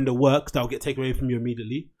have that are in the works that will get taken away from you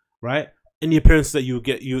immediately, right? Any appearances that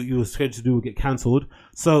you were scheduled to do will get cancelled.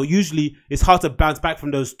 So usually it's hard to bounce back from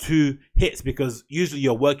those two hits because usually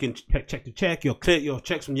you're working check to check, your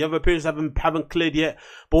checks from the other appearances haven't cleared yet.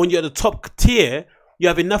 But when you're at the top tier, you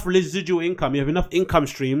have enough residual income, you have enough income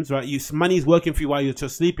streams, right? Money's working for you while you're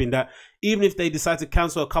just sleeping, that even if they decide to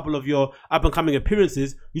cancel a couple of your up and coming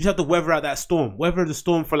appearances, you just have to weather out that storm. Weather the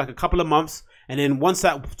storm for like a couple of months, and then once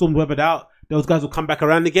that storm's weathered out, those guys will come back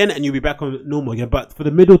around again and you'll be back on normal again. But for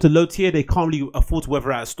the middle to low tier, they can't really afford to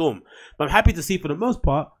weather out a storm. But I'm happy to see for the most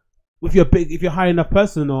part, if you're a high enough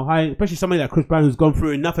person or especially somebody like Chris Brown who's gone through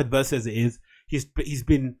enough adversity as it is,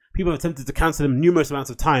 people have attempted to cancel him numerous amounts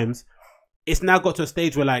of times. It's now got to a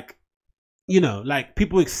stage where like, you know, like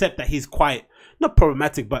people accept that he's quite, not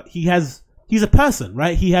problematic, but he's a person,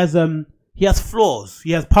 right? He has flaws.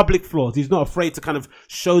 He has public flaws. He's not afraid to kind of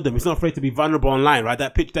show them. He's not afraid to be vulnerable online, right?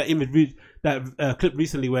 That clip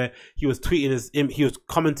recently where he was tweeting he was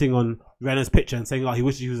commenting on Rihanna's picture and saying, oh, he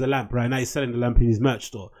wishes he was a lamp, right? Now he's selling the lamp in his merch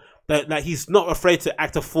store. That he's not afraid to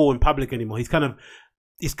act a fool in public anymore. He's kind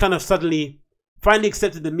of suddenly finally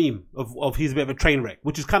accepted the meme of he's a bit of a train wreck,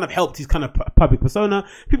 which has kind of helped his kind of public persona.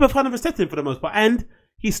 People have kind of accepted him for the most part, and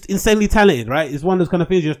he's insanely talented, right? It's one of those kind of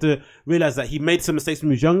things you have to realize that he made some mistakes when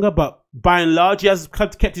he was younger, but by and large, he has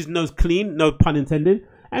kept his nose clean, no pun intended,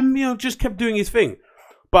 and, you know, just kept doing his thing.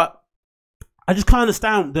 But I just can't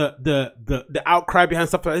understand the outcry behind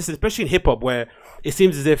stuff like this, especially in hip hop, where it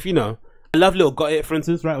seems as if, you know, I love Lil Got It, for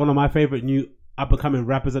instance, right? One of my favorite new up and coming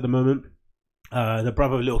rappers at the moment. The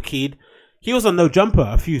brother of Lil Keed, he was on No Jumper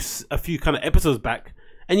a few kind of episodes back,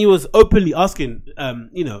 and he was openly asking,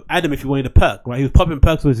 you know, Adam if he wanted a perk, right? He was popping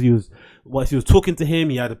perks while he was talking to him.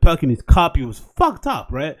 He had a perk in his cup. He was fucked up,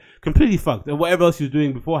 right? Completely fucked, and whatever else he was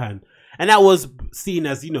doing beforehand. And that was seen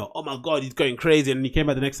as, you know, oh my God, he's going crazy. And he came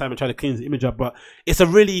back the next time and tried to clean his image up. But it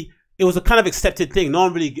was a kind of accepted thing. No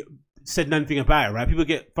one really said anything about it, right? People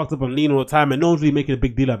get fucked up on lean all the time, and no one's really making a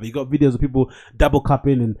big deal of it. You got videos of people double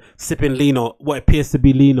cupping and sipping lean, or what appears to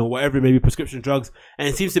be lean, or whatever it may be, prescription drugs, and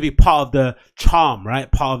it seems to be part of the charm,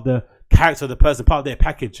 right? Part of the character of the person, part of their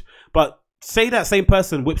package. But say that same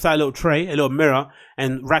person whips out a little tray, a little mirror,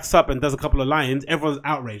 and racks up and does a couple of lines, everyone's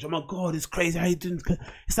outraged. Oh my God, it's crazy how you didn't.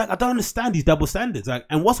 It's like, I don't understand these double standards. Like,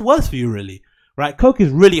 and what's worse for you, really, right? Coke is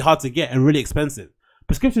really hard to get and really expensive.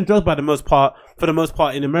 Prescription drugs, for the most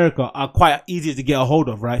part in America, are quite easy to get a hold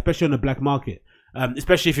of, right? Especially on the black market.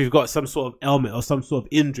 Especially if you've got some sort of ailment or some sort of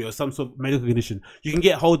injury or some sort of medical condition, you can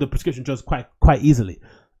get hold of prescription drugs quite easily.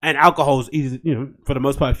 And alcohol is easy, you know, for the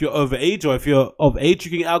most part. If you're over age, or if you're of age,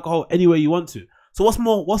 you can get alcohol anywhere you want to. So what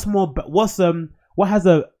has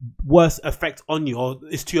a worse effect on you, or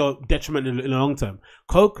is to your detriment in the long term?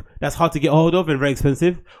 Coke, that's hard to get hold of and very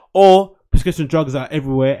expensive, or prescription drugs are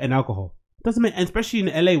everywhere, and alcohol. Doesn't make, and especially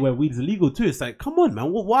in LA where weed is illegal too. It's like, come on,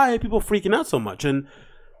 man, why are people freaking out so much? And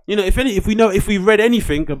you know, if we read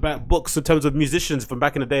anything about books in terms of musicians from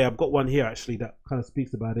back in the day, I've got one here actually that kind of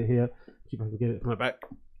speaks about it here. See if I can get it from my back.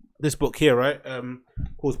 This book here, right?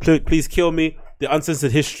 Called Please Kill Me: The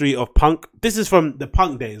Uncensored History of Punk. This is from the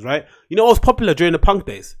punk days, right? You know what was popular during the punk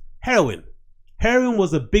days? Heroin. Heroin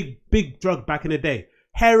was a big drug back in the day.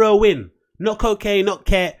 Heroin. Not cocaine, not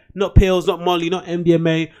cat, not pills, not Molly, not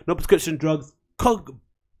MDMA, not prescription drugs.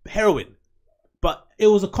 Heroin. But it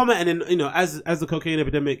was a common, and then, you know, as the cocaine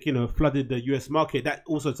epidemic, you know, flooded the US market, that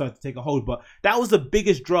also started to take a hold. But that was the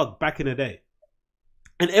biggest drug back in the day.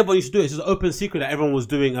 And everyone used to do it. It's just an open secret that everyone was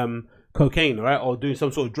doing cocaine, right? Or doing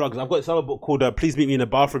some sort of drugs. I've got this other book called Please Meet Me in the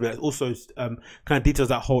Bathroom that also kind of details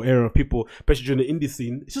that whole era of people, especially during the indie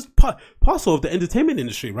scene. It's just parcel of the entertainment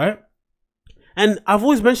industry, right? And I've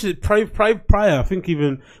always mentioned it prior, I think,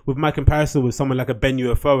 even with my comparison with someone like a Ben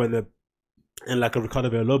UFO and like a Ricardo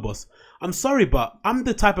Villalobos. I'm sorry, but I'm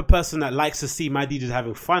the type of person that likes to see my DJs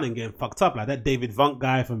having fun and getting fucked up. Like that David Vunk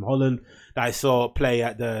guy from Holland that I saw play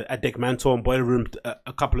at Dick Mantle and Boiler Room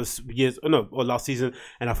a couple of years, or last season.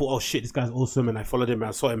 And I thought, oh shit, this guy's awesome. And I followed him and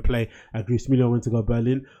I saw him play at Greece Milo went to go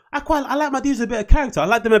Berlin. I like my DJs a bit of character. I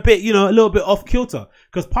like them a bit, you know, a little bit off kilter.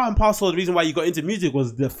 Because part and parcel of the reason why you got into music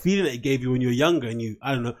was the feeling that it gave you when you were younger, and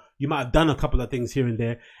I don't know, you might have done a couple of things here and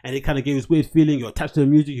there, and it kind of gave this weird feeling. You're attached to the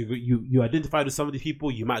music, you identified with some of these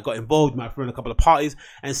people, you might have got involved, you might have thrown a couple of parties,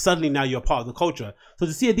 and suddenly now you're part of the culture. So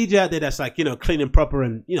to see a DJ out there that's like, you know, clean and proper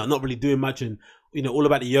and, you know, not really doing much, and, you know, all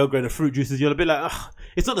about the yoga and the fruit juices, you're a bit like, ugh,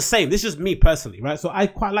 it's not the same. This is just me personally, right? So I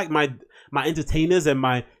quite like my entertainers and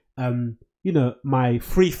my you know, my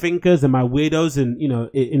free thinkers and my weirdos, and, you know,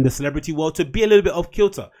 in the celebrity world, to be a little bit off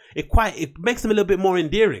kilter. It makes them a little bit more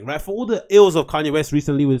endearing, right? For all the ills of Kanye West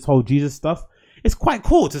recently with his whole Jesus stuff, it's quite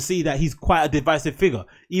cool to see that he's quite a divisive figure,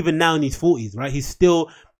 even now in his 40s, right? He's still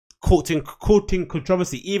courting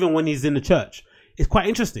controversy, even when he's in the church. It's quite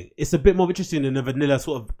interesting. It's a bit more interesting than a vanilla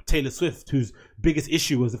sort of Taylor Swift, whose biggest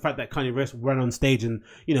issue was the fact that Kanye West ran on stage and,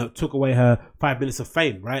 you know, took away her 5 minutes of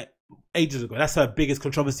fame, right? Ages ago. That's her biggest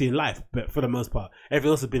controversy in life, but for the most part,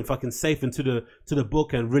 everything else has been fucking safe and to the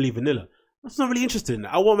book and really vanilla. That's not really interesting.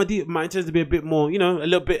 I want my interest to be a bit more, you know, a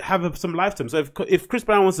little bit, have some life to him. So if Chris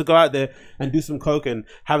Brown wants to go out there and do some coke and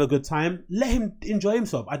have a good time, let him enjoy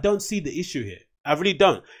himself. I don't see the issue here. I really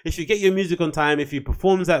don't. If you get your music on time, if he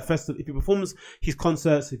performs at festival, if he performs his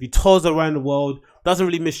concerts, if he tours around the world, doesn't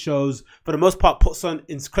really miss shows, for the most part puts on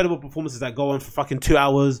incredible performances that go on for fucking 2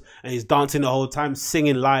 hours, and he's dancing the whole time,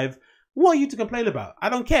 singing live, what are you to complain about? I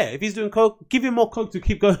don't care. If he's doing coke, give him more coke to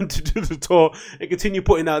keep going to do the tour and continue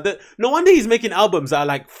putting out that. No wonder he's making albums that are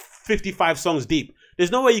like 55 songs deep.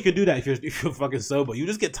 There's no way you can do that if you're fucking sober. You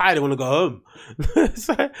just get tired and want to go home.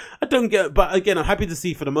 So I don't get, but again, I'm happy to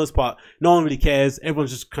see for the most part, no one really cares.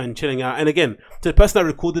 Everyone's just kind of chilling out. And again, to the person that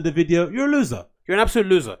recorded the video, you're a loser. You're an absolute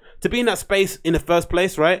loser. To be in that space in the first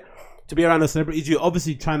place, right? To be around the celebrities, you're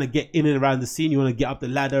obviously trying to get in and around the scene. You want to get up the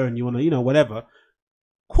ladder and you want to, you know, whatever.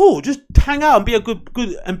 Cool, just hang out and be a good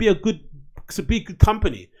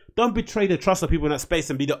company. Don't betray the trust of people in that space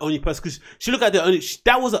and be the only person. Because she looked at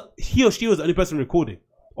he or she was the only person recording,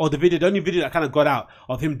 or the only video that kind of got out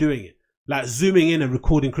of him doing it, like zooming in and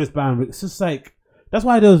recording Chris Brown. It's just like that's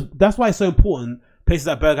why it's so important. Places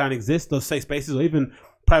like Burger exist, those safe spaces, or even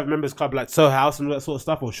private members club like Soho House and all that sort of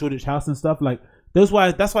stuff, or Shoreditch House and stuff. Like that's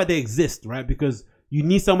why they exist, right? Because you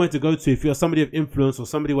need somewhere to go to if you're somebody of influence or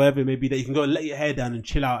somebody, whatever it may be, that you can go and let your hair down and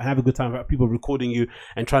chill out and have a good time without people recording you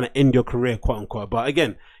and trying to end your career, quote unquote. But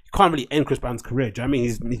again, you can't really end Chris Brown's career. Do you know what I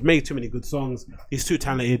mean? He's made too many good songs. He's too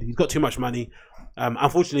talented. He's got too much money.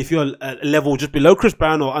 Unfortunately, if you're a level just below Chris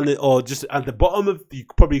Brown or just at the bottom of, you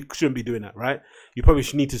probably shouldn't be doing that, right? You probably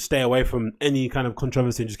should need to stay away from any kind of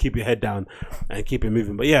controversy and just keep your head down and keep it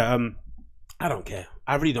moving. But yeah, I don't care.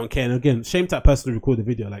 I really don't care. And again, shame to that person to record the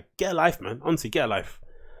video. Like, get a life, man. Honestly, get a life.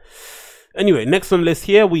 Anyway, next on the list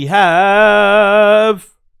here we have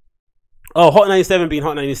Hot 97 being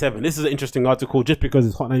Hot 97. This is an interesting article just because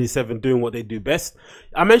it's Hot 97 doing what they do best.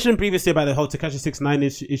 I mentioned previously about the whole Tekashi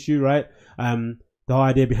 6ix9ine issue, right? The whole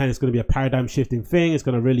idea behind it's going to be a paradigm shifting thing. It's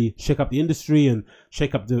going to really shake up the industry and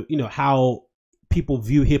shake up the, how people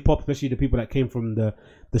view hip hop, especially the people that came from the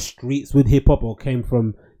streets with hip hop or came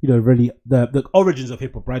from, really the origins of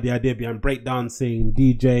hip hop, right? The idea behind breakdancing,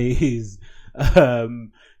 DJs,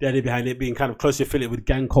 the idea behind it being kind of closely affiliated with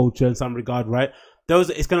gang culture in some regard, right?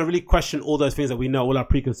 It's going to really question all those things that we know, all our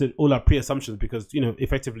pre-assumptions, because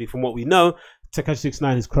effectively from what we know, Tekashi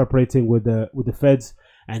 6ix9ine is cooperating with the feds,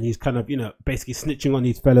 and he's kind of basically snitching on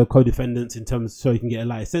his fellow co-defendants in terms so he can get a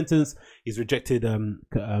lighter sentence. He's rejected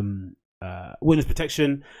witness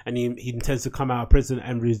protection, and he intends to come out of prison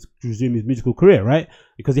and resume his musical career, right?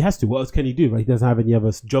 Because he has to. What else can he do, right? He doesn't have any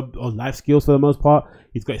other job or life skills for the most part.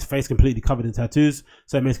 He's got his face completely covered in tattoos,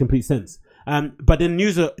 so it makes complete sense. But then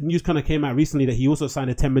news kind of came out recently that he also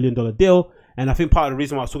signed a $10 million deal, and I think part of the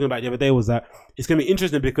reason why I was talking about it the other day was that it's going to be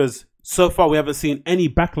interesting because so far we haven't seen any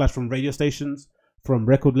backlash from radio stations, from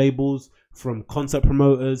record labels, from concert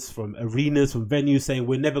promoters, from arenas, from venues saying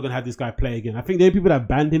we're never going to have this guy play again. I think the only people that have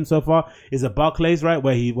banned him so far is Barclays, right,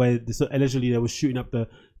 where allegedly they were shooting up the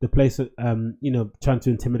place, trying to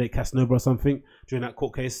intimidate Casanova or something during that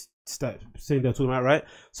court case saying they're talking about, right?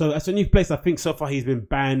 So that's the only place I think so far he's been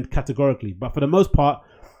banned categorically. But for the most part,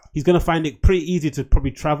 he's going to find it pretty easy to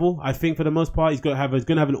probably travel. I think for the most part, he's going to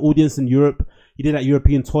have an audience in Europe. He did that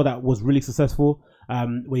European tour that was really successful,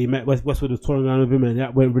 where he met Westwood was touring around with him, and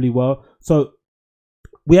that went really well. So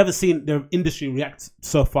we haven't seen the industry react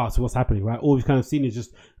so far to what's happening, right? All we've kind of seen is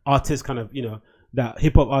just artists kind of, that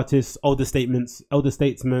hip hop artists, older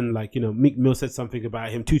statesmen, like, Meek Mill said something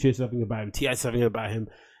about him, 2 Chainz said something about him, T.I. said something about him,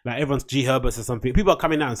 like everyone's G Herbert said something. People are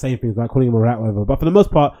coming out and saying things, like calling him a rat, whatever. But for the most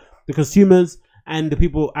part, the consumers and the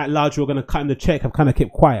people at large who are going to cut him the check have kind of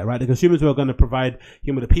kept quiet, right? The consumers who are going to provide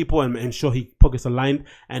him with the people and ensure he pockets aligned,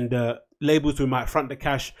 and the labels who might front the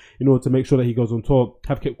cash in order to make sure that he goes on tour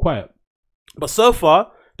have kept quiet. But so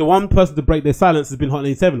far, the one person to break their silence has been Hot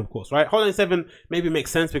 97, of course, right? Hot 97 maybe makes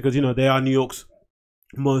sense because, they are New York's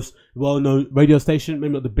most well-known radio station,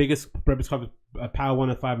 maybe not the biggest. Breakfast Club, Power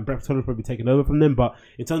 105 and Breakfast Club will probably taken over from them, but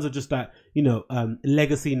in terms of just that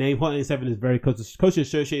legacy name, Hot 97 is very closely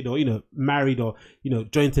associated or married or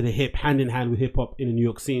joined to the hip, hand in hand with hip-hop in the New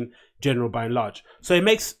York scene general by and large. So it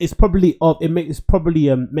makes probably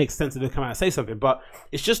makes sense to come out and say something. But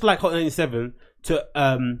it's just like Hot 97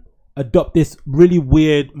 to adopt this really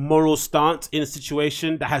weird moral stance in a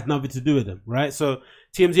situation that has nothing to do with them, right? So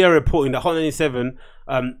TMZ are reporting that Hot 97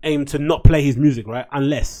 aim to not play his music, right?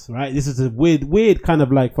 Unless, right? This is a weird kind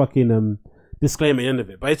of like fucking disclaimer at the end of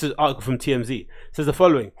it. But it's an article from TMZ. It says the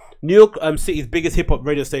following: New York City's biggest hip hop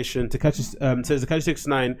radio station, Tekashi, says Tekashi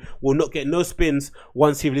 6ix9ine will not get no spins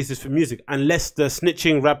once he releases for music unless the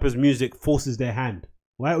snitching rapper's music forces their hand,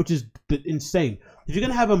 right? Which is insane. If you're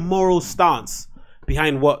gonna have a moral stance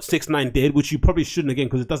behind what 6ix9ine did, which you probably shouldn't again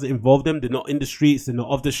because it doesn't involve them, they're not in the streets, they're not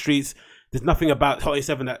of the streets. There's nothing about Hot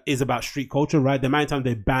 87 that is about street culture, right? The amount of time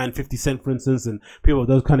they banned 50 Cent, for instance, and people of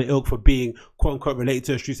those kind of ilk for being quote unquote related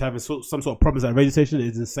to the streets having some sort of problems at a radio station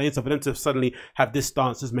is insane. So for them to suddenly have this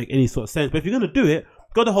stance doesn't make any sort of sense. But if you're going to do it,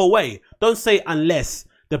 go the whole way. Don't say unless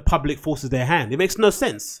the public forces their hand. It makes no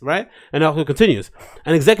sense, right? And the article continues.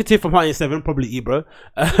 An executive from Hot 97, probably Ebro,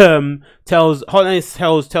 tells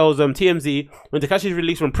TMZ when Tekashi is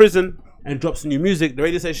released from prison and drops new music, the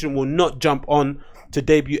radio station will not jump on to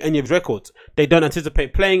debut any of his records. They don't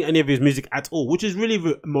anticipate playing any of his music at all, which is really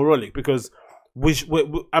moronic because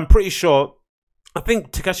I'm pretty sure, I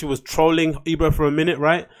think Tekashi was trolling Ebro for a minute,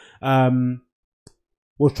 right?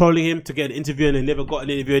 Was trolling him to get an interview and they never got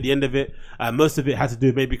an interview at the end of it. Most of it had to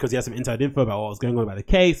do maybe because he had some inside info about what was going on about the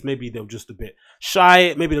case. Maybe they were just a bit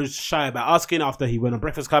shy. Maybe they were just shy about asking after he went on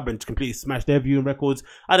Breakfast Club and completely smashed their viewing records.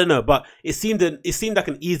 I don't know, but it seemed like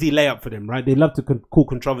an easy layup for them, right? They love to call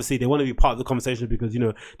controversy. They want to be part of the conversation because,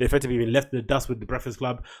 they effectively been left in the dust with the Breakfast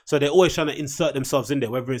Club. So they're always trying to insert themselves in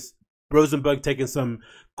there, whether it's Rosenberg taking some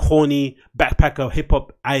corny backpacker hip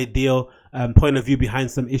hop ideal point of view behind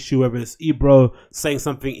some issue, whether it's Ebro saying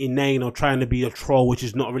something inane or trying to be a troll, which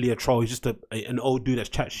is not really a troll. He's just an old dude that's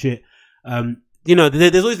chat shit. You know,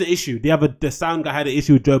 there's always an issue. The sound guy had an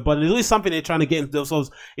issue with Joe Budden. There's always something they're trying to get themselves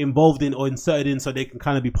involved in or inserted in so they can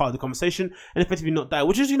kind of be part of the conversation and effectively not die,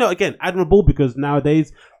 which is, you know, again, admirable, because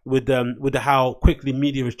nowadays with how quickly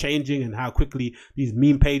media is changing and how quickly these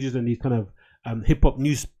meme pages and these kind of hip hop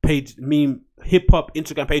news page, hip hop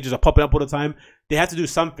Instagram pages are popping up all the time. They had to do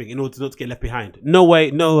something in order to not get left behind. No way,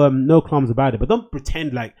 no qualms about it. But don't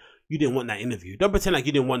pretend like you didn't want that interview. Don't pretend like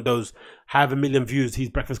you didn't want those however million views his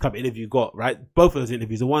Breakfast Club interview got, right? Both of those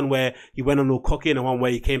interviews, the one where he went on all cocky and the one where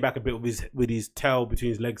he came back a bit with his tail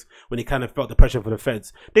between his legs when he kind of felt the pressure from the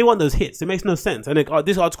feds. They want those hits. It makes no sense. And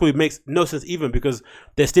this article, it makes no sense even, because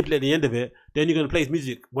they're stipulating at the end of it, they're only going to play his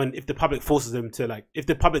music if the public forces them to, like, if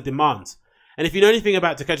the public demands. And if you know anything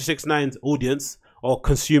about Tekashi 6ix9ine's audience or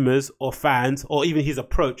consumers or fans or even his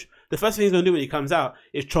approach, the first thing he's gonna do when he comes out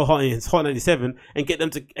is troll Hot 97 and get them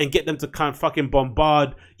to kind of fucking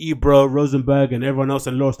bombard Ebro, Rosenberg, and everyone else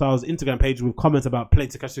on Laura Styles' Instagram page with comments about play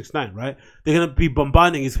Tekashi 6ix9ine, right? They're gonna be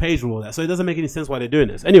bombarding his page with all that, so it doesn't make any sense why they're doing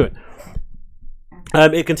this. Anyway,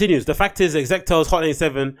 it continues. The fact is, the exec tells Hot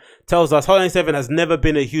 97 tells us Hot 97 has never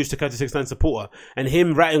been a huge Tekashi 6ix9ine supporter, and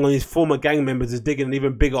him ratting on his former gang members is digging an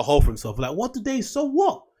even bigger hole for himself. Like, what do they? So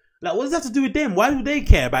what? Like, what does that have to do with them? Why do they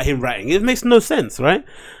care about him writing? It makes no sense, right?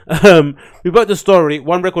 We got the story.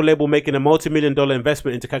 One record label making a multi-million-dollar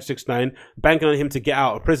investment into Tekashi 6ix9ine, banking on him to get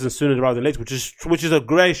out of prison sooner rather than later, which is a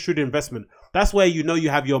great shrewd investment. That's where you know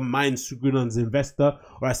you have your mind screwed on as an investor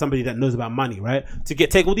or as somebody that knows about money, right? To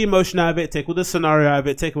take all the emotion out of it, take all the scenario out of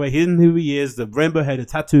it, take away who he is, the rainbow hair, the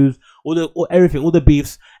tattoos, everything, all the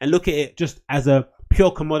beefs, and look at it just as a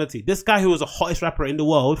pure commodity. This guy who was the hottest rapper in the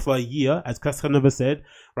world for a year, as Casanova said,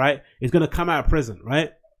 right, is going to come out of prison,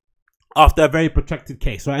 right, after a very protracted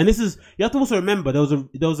case, right? And this is, you have to also remember, there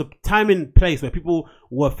was a time and place where people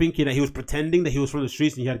were thinking that he was pretending that he was from the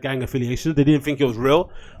streets and he had gang affiliations. They didn't think it was real.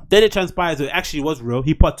 Then it transpires that it actually was real.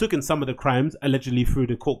 He partook in some of the crimes, allegedly through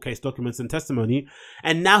the court case documents and testimony,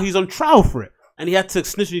 and now he's on trial for it. And he had to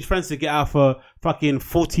snitch on his friends to get out for fucking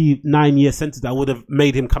 49-year sentence that would have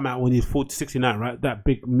made him come out when he's 69, right? That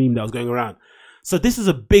big meme that was going around. So this is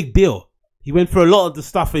a big deal. He went through a lot of the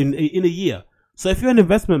stuff in a year. So if you're an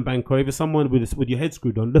investment banker, or if you're someone with your head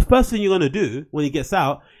screwed on, the first thing you're going to do when he gets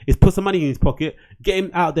out is put some money in his pocket, get him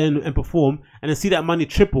out there and perform, and then see that money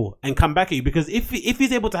triple and come back at you. Because if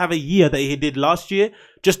he's able to have a year that he did last year,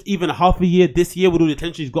 just even half a year this year with all the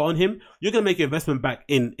attention he's got on him, you're going to make your investment back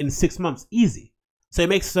in 6 months easy. So it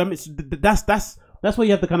makes some, that's why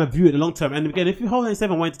you have to kind of view it in the long term. And again, if you hold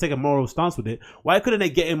 97 wanting to take a moral stance with it, why couldn't they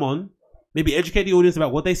get him on? Maybe educate the audience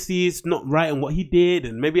about what they see is not right and what he did,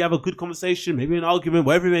 and maybe have a good conversation, maybe an argument,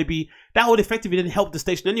 whatever it may be. That would effectively then help the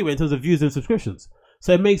station anyway in terms of views and subscriptions.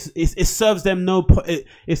 So it serves them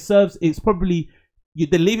it's probably,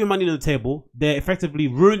 they're leaving money on the table. They're effectively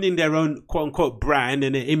ruining their own quote unquote brand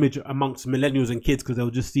and their image amongst millennials and kids, because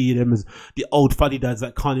they'll just see them as the old fuddy dads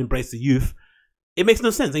that can't embrace the youth. It makes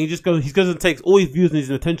no sense. And he goes and takes all his views and his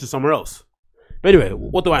attention somewhere else. But anyway,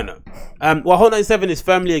 what do I know? While Hot 97 is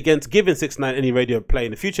firmly against giving 6ix9ine any radio play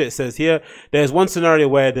in the future, it says here, there's one scenario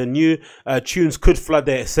where the new tunes could flood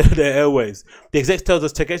their airwaves. The exec tells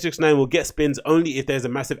us Tekashi 6ix9ine will get spins only if there's a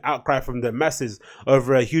massive outcry from the masses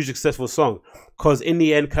over a huge successful song. Because in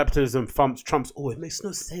the end, capitalism trumps all. It makes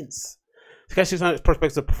no sense. Tekashi 6ix9ine's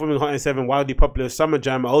prospects of performing Hot 97 wildly popular Summer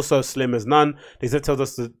Jam are also slim as none. The exec tells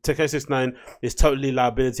us that Tekashi 6ix9ine is totally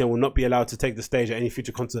liability and will not be allowed to take the stage at any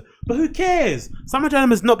future concert. But who cares? Summer Jam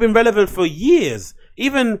has not been relevant for years.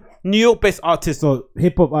 Even New York-based artists or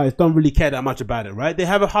hip-hop artists don't really care that much about it, right? They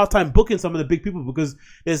have a hard time booking some of the big people because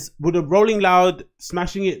with the Rolling Loud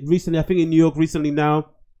smashing it recently, I think in New York recently now,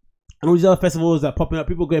 and all these other festivals that are popping up,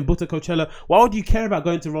 people going booked to Coachella. Why would you care about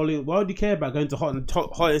going to Rolling? Why would you care about going to Hot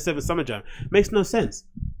 97 Summer Jam? Makes no sense.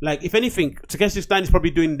 Like, if anything, Tekashi 6ix9ine is probably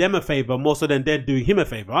doing them a favor more so than they're doing him a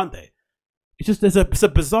favor, aren't they? It's just it's a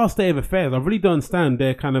bizarre state of affairs. I really don't understand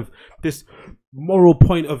their kind of this moral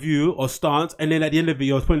point of view or stance, and then at the end of it,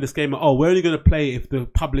 you're putting a disclaimer: oh, we're only going to play if the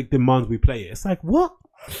public demands we play it. It's like, what?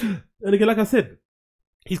 And again, like I said,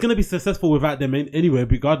 he's going to be successful without them anyway,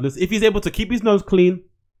 regardless. If he's able to keep his nose clean,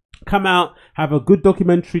 come out, have a good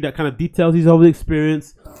documentary that kind of details his whole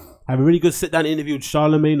experience, have a really good sit-down interview with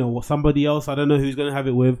Charlemagne or somebody else, I don't know who he's going to have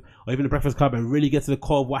it with, or even the Breakfast Club, and really get to the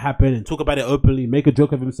core of what happened and talk about it openly, make a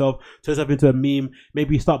joke of himself, turn himself into a meme,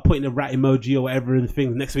 maybe start putting a rat emoji or whatever in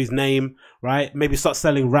things next to his name, right? Maybe start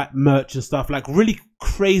selling rat merch and stuff, like really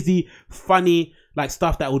crazy, funny, like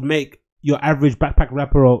stuff that would make your average backpack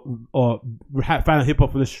rapper or fan of hip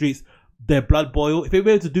hop from the streets, their blood boil. If they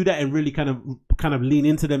were able to do that and really kind of lean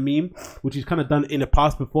into the meme, which he's kind of done in the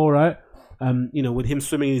past before, right? You know, with him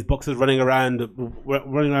swimming in his boxers, running around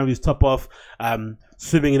with his top off,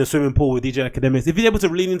 swimming in a swimming pool with DJ Academics. If he's able to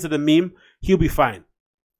lean into the meme, he'll be fine.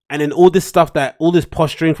 And then all this stuff, all this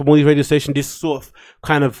posturing from all these radio stations, this sort of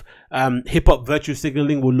kind of hip hop virtue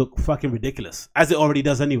signaling will look fucking ridiculous, as it already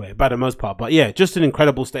does anyway, by the most part. But yeah, just an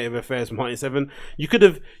incredible state of affairs from Hot 97. You could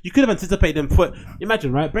have anticipated them.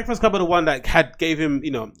 Imagine, right? Breakfast Club are the one that gave him,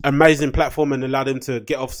 you know, amazing platform and allowed him to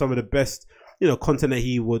get off some of the best, you know, content that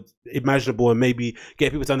he would imaginable, and maybe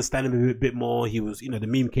get people to understand him a bit more. He was, you know, the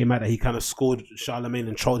meme came out that he kind of scored Charlemagne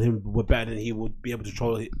and trolled him better than he would be able to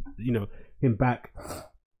troll, you know, him back.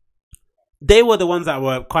 They were the ones that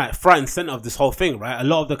were quite front and center of this whole thing, right? A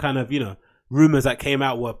lot of the kind of, you know, rumors that came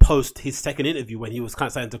out were post his second interview when he was kind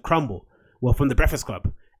of starting to crumble, were from the Breakfast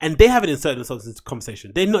Club. And they haven't inserted themselves into the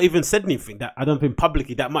conversation. They've not even said anything, that I don't think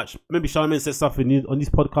publicly that much. Maybe Charlemagne said stuff on these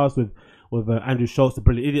podcasts with Andrew Schultz, the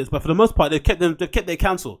Brilliant Idiots, but for the most part, they've kept their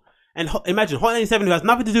counsel. And imagine Hot 97, who has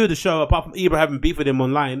nothing to do with the show apart from Ibra having beef with him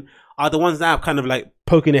online, are the ones now kind of like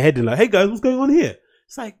poking their head in, like, hey guys, what's going on here?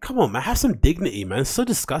 It's like, come on, man, have some dignity, man. It's so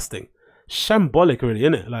disgusting. Shambolic, really,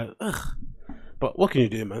 isn't it? Like, ugh. But what can you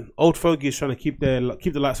do, man? Old fogies trying to keep the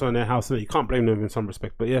lights on in their house, and you can't blame them in some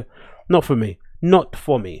respect. But yeah, not for me. Not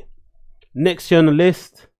for me. Next year on the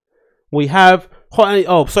list, we have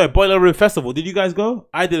Boiler Room Festival. Did you guys go?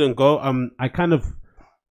 I didn't go. I kind of,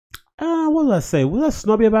 what did I say? Was I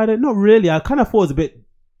snobby about it? Not really. I kind of thought it was a bit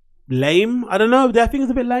lame. I don't know. I think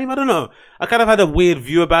it's a bit lame. I don't know. I kind of had a weird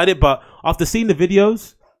view about it, but after seeing the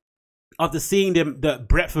videos, after seeing the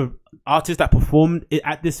breadth of artists that performed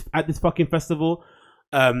at this fucking festival,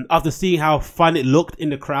 after seeing how fun it looked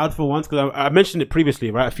in the crowd for once, because I mentioned it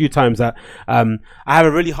previously, right, a few times, that I have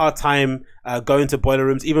a really hard time going to boiler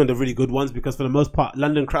rooms, even the really good ones, because for the most part,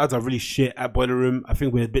 London crowds are really shit at boiler room. I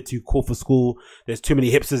think we're a bit too cool for school. There's too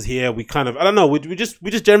many hipsters here. We kind of, I don't know, we just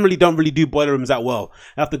generally don't really do boiler rooms that well.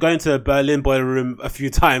 After going to Berlin boiler room a few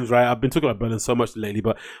times, right, I've been talking about Berlin so much lately,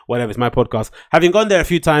 but whatever, it's my podcast. Having gone there a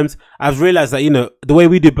few times, I've realized that, you know, the way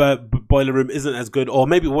we do boiler room isn't as good, or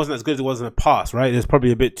maybe it wasn't as good as it was in the past, right? There's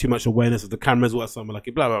probably a bit too much awareness of the cameras or something like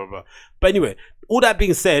it, blah, blah, blah. But anyway, all that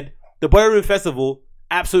being said, the Boiler Room Festival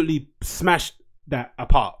absolutely smashed that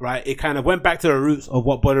apart, right? It kind of went back to the roots of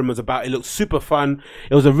what Boiler Room was about. It looked super fun.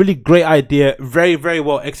 It was a really great idea, very, very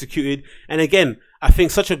well executed. And again, I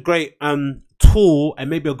think such a great tool and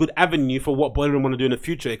maybe a good avenue for what Boiler Room want to do in the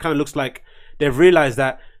future. It kind of looks like they've realized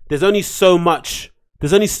that there's only so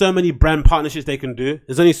many brand partnerships they can do.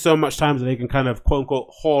 There's only so much times that they can kind of quote unquote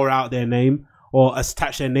whore out their name, or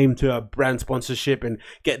attach their name to a brand sponsorship and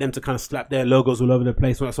get them to kind of slap their logos all over the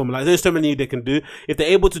place or something like that. There's so many they can do. If they're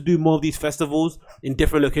able to do more of these festivals in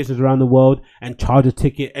different locations around the world and charge a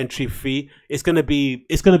ticket entry fee, it's gonna be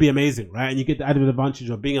amazing, right? And you get the added advantage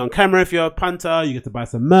of being on camera if you're a punter. You get to buy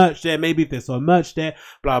some merch there. Maybe if there's some merch there,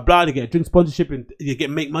 blah blah. They get a drink sponsorship and you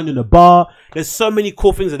make money in the bar. There's so many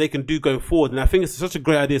cool things that they can do going forward, and I think it's such a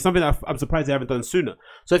great idea. Something that I'm surprised they haven't done sooner.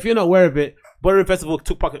 So if you're not aware of it, Boiler Room Festival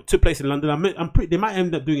took place in London. They might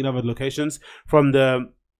end up doing it in other locations from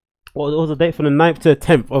what was the date? From the 9th to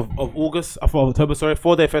 10th of October, sorry.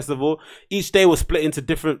 4-day festival. Each day was split into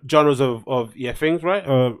different genres of things,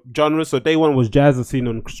 right? Genres. So day 1 was jazz, as seen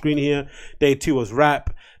on screen here. Day 2 was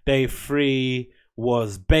rap. Day 3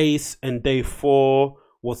 was bass, and day 4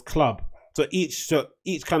 was club. So each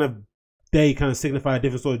kind of day kind of signify a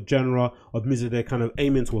different sort of genre of music they're kind of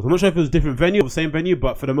aiming towards. I'm not sure if it was a different venue or the same venue,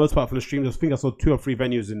 but for the most part from the stream, I think I saw 2 or 3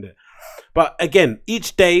 venues in there. But again,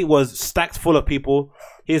 each day was stacked full of people.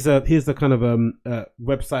 Here's the kind of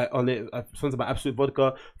website on it. Something about Absolute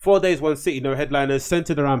Vodka. 4 days, 1 city, no headliners.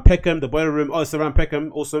 Centered around Peckham, the Boiler Room. Oh, it's around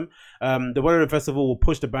Peckham. Awesome. The Boiler Room Festival will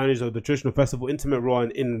push the boundaries of the traditional festival, intimate, raw,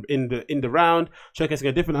 and in the round, showcasing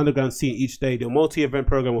a different underground scene each day. The multi-event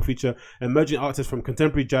program will feature emerging artists from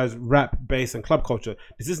contemporary jazz, rap, bass, and club culture.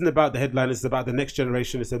 This isn't about the headliners. It's about the next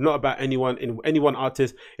generation. It's not about any one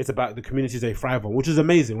artist. It's about the communities they thrive on, which is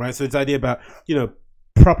amazing, right? So it's the idea about, you know,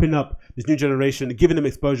 propping up this new generation, giving them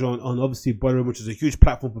exposure on obviously Boiler Room, which is a huge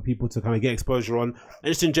platform for people to kind of get exposure on,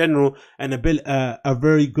 and just in general, and a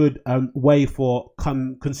very good way for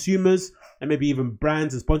consumers and maybe even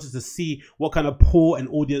brands and sponsors to see what kind of pool and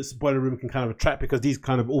audience Boiler Room can kind of attract, because these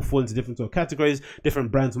kind of all fall into different sort of categories.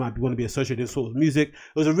 Different brands might want to be associated with sort of music. It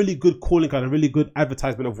was a really good calling card, a really good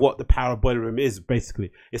advertisement of what the power of Boiler Room is,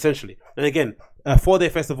 basically, essentially. And again, a 4-day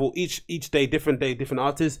festival, each day, different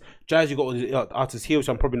artists. Jazz, you got all the artists here, which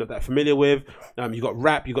I'm probably not that familiar with. You got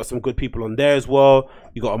rap, you got some good people on there as well.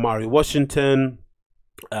 You got Amari Washington.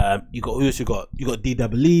 You got who else? You got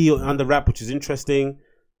DWE on the rap, which is interesting.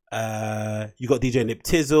 You got DJ Nip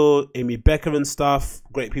Tizzle, Amy Becker and stuff.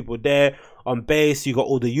 Great people there. On bass, you got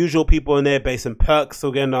all the usual people in there. Bass and Perks,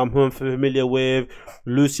 again, who I'm familiar with.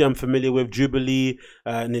 Lucy, I'm familiar with. Jubilee,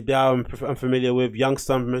 Nidal, I'm familiar with.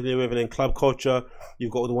 Youngster, I'm familiar with. And then Club Culture,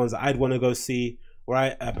 you've got all the ones that I'd want to go see,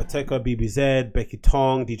 right? Pateka, BBZ, Becky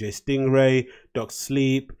Tong, DJ Stingray, Doc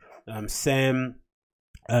Sleep, Sam,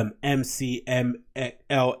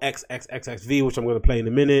 MCMLXXXXV, which I'm going to play in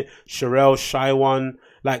a minute. Sherelle, Shy One,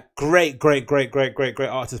 like great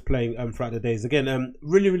artists playing throughout the days. Again,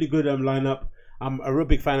 really good lineup. I'm a real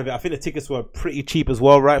big fan of it. I think the tickets were pretty cheap as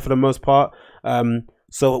well, right, for the most part.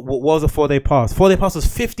 So what was a 4-day pass? 4-day pass was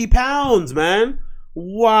 £50, man.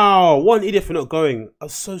 Wow, one idiot for not going. I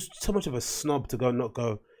was so much of a snob to not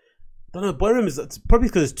go. I don't know. Boyroom is probably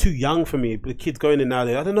because it's too young for me. The kids going in now.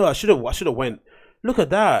 I don't know. I should have went. Look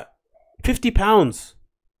at that, £50,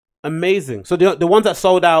 amazing. So the ones that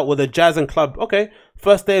sold out were the jazz and club. Okay,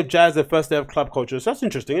 first day of jazz and first day of club culture. So that's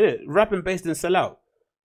interesting, isn't it? Rap and bass didn't sell out.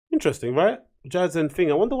 Interesting, right? Jazz and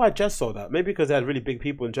thing. I wonder why jazz sold out. Maybe because they had really big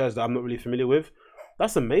people in jazz that I'm not really familiar with.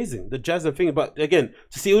 That's amazing. The jazz and thing. But again,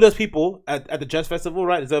 to see all those people at the jazz festival,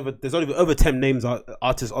 right? There's only over 10 names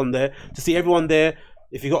artists on there. To see everyone there.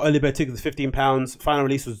 If you got early bird tickets, £15. Final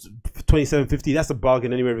release was £27.50. That's a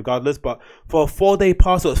bargain anyway, regardless. But for a 4-day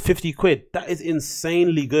pass, it was £50. That is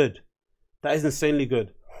insanely good. That is insanely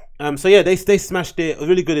good. So yeah, they smashed it. A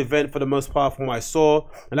really good event for the most part from what I saw.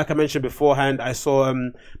 And like I mentioned beforehand, I saw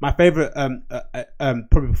my favorite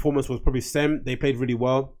probably performance was probably Sem. They played really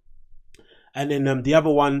well. And then the other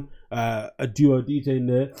one, a duo DJ in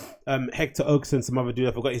there, Hector Oaks and some other dude,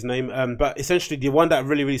 I forgot his name. But essentially the one that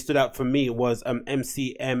really stood out for me was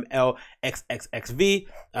MCMLXXXV.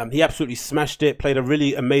 He absolutely smashed it, played a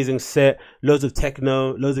really amazing set, loads of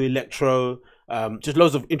techno, loads of electro, just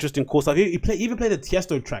loads of interesting cool stuff. He even played a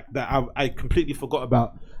Tiesto track that I completely forgot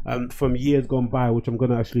about from years gone by, which I'm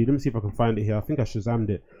going to actually, let me see if I can find it here. I think I Shazammed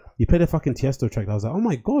it. He played a fucking Tiesto track. I was like, oh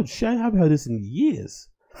my God, shit, I haven't heard this in years.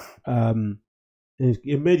 And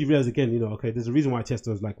it made you realize again, okay, there's a reason why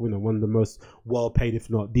Tiesto is like, one of the most well-paid, if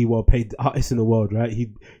not the well-paid artist in the world, right?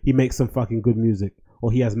 He makes some fucking good music, or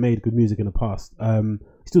he has made good music in the past. He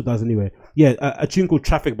still does anyway. Yeah, a tune called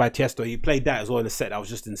Traffic by Tiesto. He played that as well in a set. That was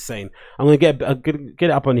just insane. I'm gonna get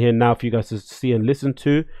it up on here now for you guys to see and listen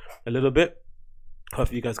to a little bit.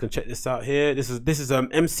 Hopefully you guys can check this out here. This is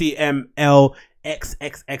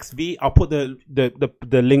MCMLXXXV. I'll put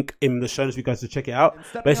the link in the show notes for you guys to check it out.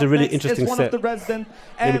 But it's a really interesting set. Let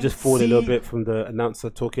me just forward a little bit from the announcer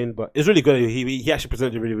talking, but it's really good. He actually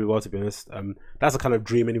presented it really well, to be honest. That's a kind of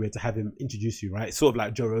dream anyway, to have him introduce you, right? Sort of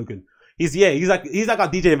like Joe Rogan. He's like our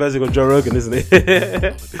DJ version of Joe Rogan, isn't he?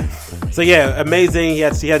 So yeah, amazing. He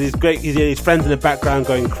had his friends in the background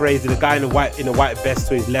going crazy. The guy in the white vest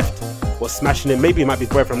to his left was smashing it. Maybe it might be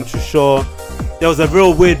boyfriend, I'm not too sure. There was a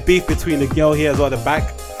real weird beef between the girl here as well at the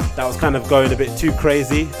back that was kind of going a bit too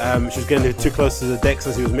crazy. She was getting too close to the decks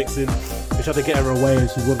as he was mixing. He tried to get her away and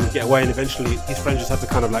she wouldn't get away, and eventually his friends just had to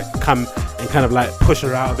kind of like come and kind of like push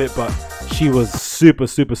her out of it, but she was super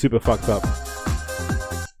fucked up.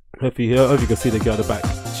 Hopefully you can see the girl at the back.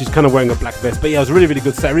 She's kind of wearing a black vest. But yeah, it was a really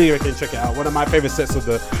good set. I really recommend check it out. One of my favorite sets of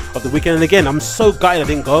the weekend. And again, I'm so gutted I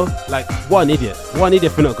didn't go. Like, what an idiot. What an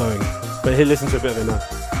idiot for not going. But here, listen to a bit of it now.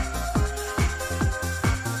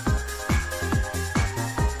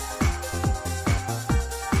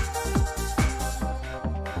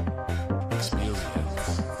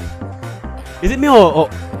 Is it me or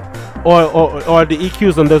the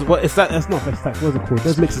EQs on those? What is that? That's not best tax. What's it called?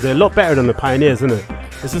 Those mixes are a lot better than the Pioneers, isn't it?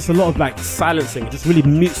 It's just a lot of like silencing. It just really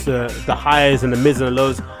mutes the highs and the mids and the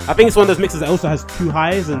lows. I think it's one of those mixes that also has 2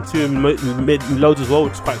 highs and 2 mid lows as well,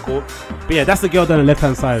 which is quite cool. But yeah, that's the girl down the left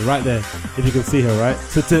hand side right there, if you can see her, right?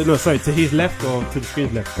 To his left or to the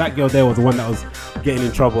screen's left. That girl there was the one that was getting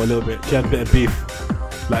in trouble a little bit. She had a bit of beef.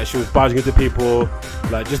 Like, she was barging into people,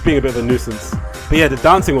 like just being a bit of a nuisance. But yeah, the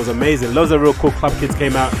dancing was amazing. Loads of real cool club kids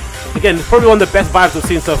came out. Again, it's probably one of the best vibes I've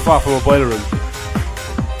seen so far from a boiler room.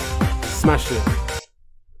 Smashed it.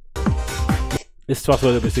 Let's twist a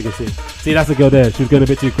little bit so you can see. See, that's the girl there. She was going a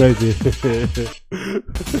bit too crazy.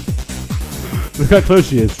 Look how close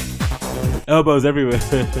she is. Elbows everywhere.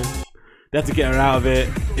 They had to get her out of it.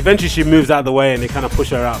 Eventually she moves out of the way and they kind of push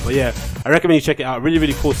her out. But yeah, I recommend you check it out.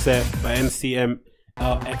 Really cool set by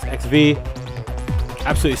MCMLXXV.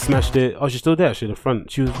 Absolutely smashed it. Oh, she's still there actually in the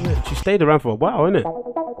front. She stayed around for a while, isn't it?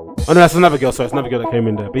 Oh no, that's another girl. Sorry, it's another girl that came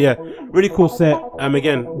in there. But yeah, really cool set.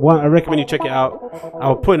 Again, I recommend you check it out.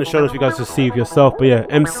 I'll put in the show notes for you guys to see for yourself. But yeah,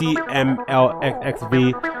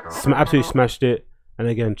 MCMLXXV absolutely smashed it. And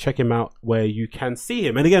again, check him out where you can see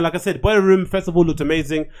him. And again, like I said, Boiler Room Festival looked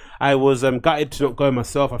amazing. I was gutted to not go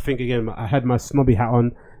myself. I think, again, I had my snobby hat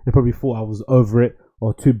on and probably thought I was over it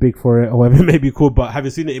or too big for it or whatever it may be called. But having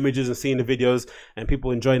seen the images and seeing the videos and people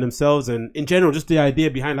enjoying themselves, and in general, just the idea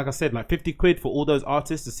behind, like I said, like 50 quid for all those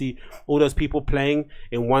artists to see all those people playing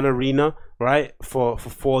in one arena, right, for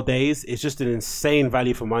 4 days, it's just an insane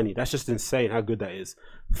value for money. That's just insane how good that is.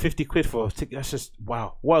 50 quid for a ticket, that's just,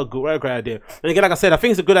 wow, what a great idea. And again, like I said, I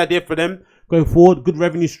think it's a good idea for them going forward. Good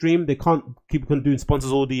revenue stream. They can't keep doing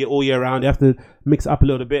sponsors all year round. They have to mix it up a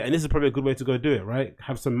little bit, and this is probably a good way to go do it, right?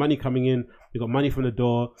 Have some money coming in. You got money from the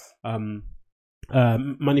door,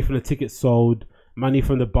 money from the tickets sold, money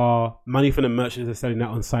from the bar, money from the merchants they're selling that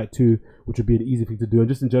on site too, which would be an easy thing to do. And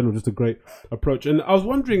just in general, just a great approach. And I was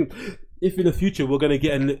wondering if in the future we're gonna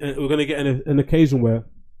get an occasion where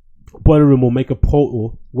Boiler Room will make a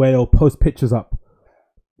portal where they'll post pictures up,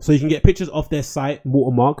 so you can get pictures off their site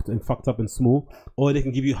watermarked and fucked up and small, or they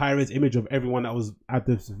can give you high-res image of everyone that was at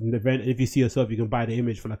this event. And if you see yourself, you can buy the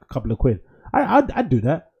image for like a couple of quid. I'd do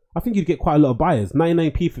that. I think you'd get quite a lot of buyers.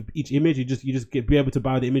 99p for each image. You just be able to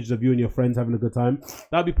buy the images of you and your friends having a good time.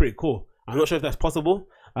 That'd be pretty cool. I'm not sure if that's possible,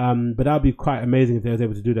 but that'd be quite amazing if they was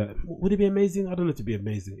able to do that. Would it be amazing? I don't know if it'd be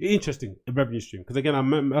amazing. Interesting, a revenue stream. Because again,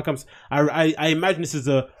 I imagine this is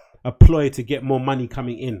a ploy to get more money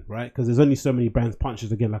coming in, right? Because there's only so many brands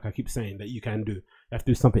punches, again, like I keep saying, that you can do. You have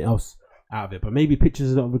to do something else out of it. But maybe pictures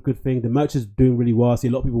is not a good thing. The merch is doing really well. I see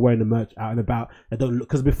a lot of people wearing the merch out and about. That don't look,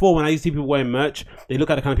 because before, when I used to see people wearing merch, they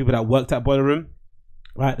look at the kind of people that worked at Boiler Room,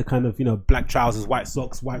 right? The kind of, you know, black trousers, white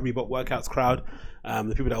socks, white Reebok workouts crowd.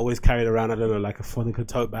 The people that always carried around, I don't know, like a Fonica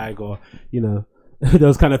tote bag, or, you know,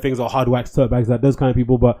 those kind of things, or hard wax tote bags, like those kind of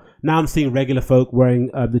people. But now I'm seeing regular folk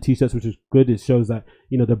wearing the t-shirts, which is good. It shows that,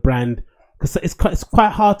 you know, the brand, because it's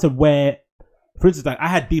quite hard to wear. For instance, like I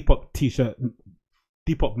had Depop t-shirt,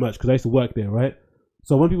 Depop merch, because I used to work there, right?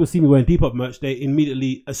 So when people see me wearing Depop merch, they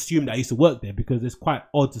immediately assume that I used to work there, because it's quite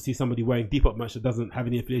odd to see somebody wearing Depop merch that doesn't have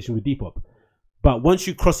any affiliation with Depop. But once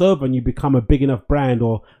you cross over and you become a big enough brand,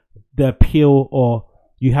 or the appeal, or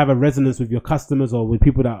you have a resonance with your customers or with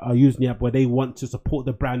people that are using the app where they want to support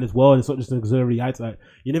the brand as well, and it's not just an auxiliary item. Like,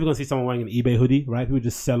 you're never going to see someone wearing an eBay hoodie, right? People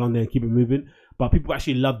just sell on there and keep it moving. But people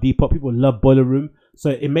actually love Depop. People love Boiler Room. So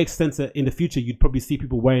it makes sense that in the future, you'd probably see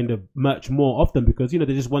people wearing the merch more often, because, you know,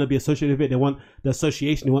 they just want to be associated with it. They want the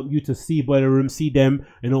association. They want you to see Boiler Room, see them,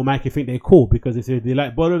 and automatically think they're cool. Because if they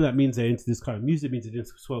like Boiler Room, that means they're into this kind of music. It means they're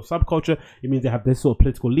into sort of subculture. It means they have this sort of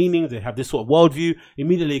political leanings. They have this sort of worldview.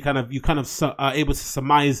 Immediately, you are able to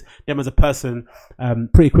surmise them as a person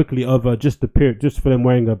pretty quickly over just the period, just for them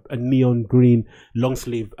wearing a neon green long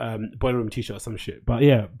sleeve Boiler Room t-shirt or some shit. But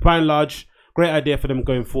yeah, by and large, great idea for them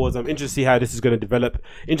going forwards. I'm interested to see how this is going to develop.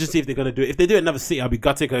 Interested to see if they're going to do it. If they do it in another city, I'll be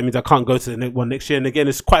gutted, because it means I can't go to the one next year. And again,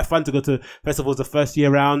 it's quite fun to go to festivals the first year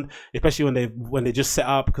round, especially when they just set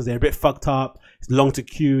up, because they're a bit fucked up. It's long to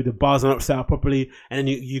queue. The bars are not set up properly. And then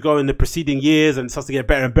you go in the preceding years and it starts to get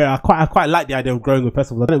better and better. I quite like the idea of growing with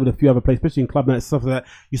festivals. I've done it with a few other places, especially in club nights, stuff like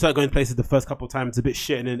that. You start going places the first couple of times, it's a bit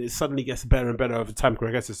shit, and then it suddenly gets better and better over time,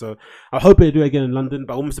 I guess. So I hope they do it again in London,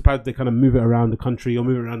 but I'm almost surprised they kind of move it around the country or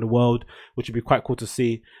move it around the world, which would be quite cool to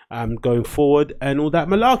see going forward and all that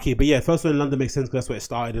malarkey. But yeah, first one in London makes sense because that's where it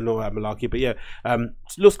started and all that malarkey. But yeah,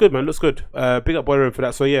 looks good, man. Looks good. Big up Boiler Room for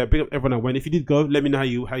that. So yeah, big up everyone that went. If you did go, let me know how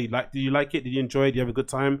you like. Did you like it? Did you enjoy it? Did you have a good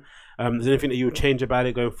time? Is there anything that you would change about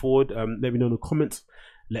it going forward? Let me know in the comments.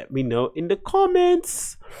 Let me know in the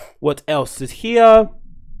comments. What else is here?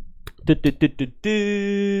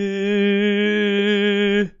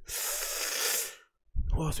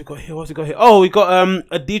 What else we got here? Oh, we got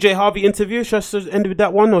a DJ Harvey interview. Should I just end with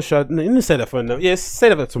that one, or should I say that for now? Yes, say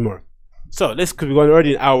that for tomorrow. So let's, because we're going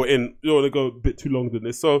already an hour in. We don't want to go a bit too long than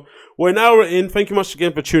this. So we're an hour in. Thank you much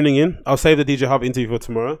again for tuning in. I'll save the DJ Harvey interview for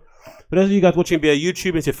tomorrow. For those of you guys watching via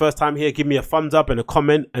YouTube, it's your first time here, give me a thumbs up and a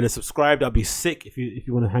comment and a subscribe. That'll be sick if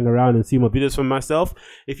you want to hang around and see more videos from myself.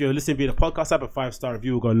 If you're listening via the podcast app, a 5-star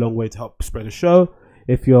review will go a long way to help spread the show.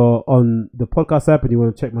 If you're on the podcast app and you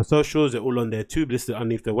want to check my socials, they're all on there too, listed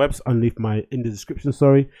underneath the webs, in the description,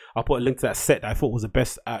 sorry. I'll put a link to that set that I thought was the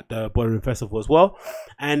best at the Boiler Room Festival as well.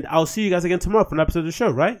 And I'll see you guys again tomorrow for an episode of the show,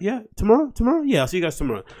 right? Yeah, tomorrow? Yeah, I'll see you guys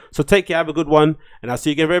tomorrow. So take care, have a good one, and I'll see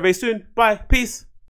you again very, very soon. Bye, peace.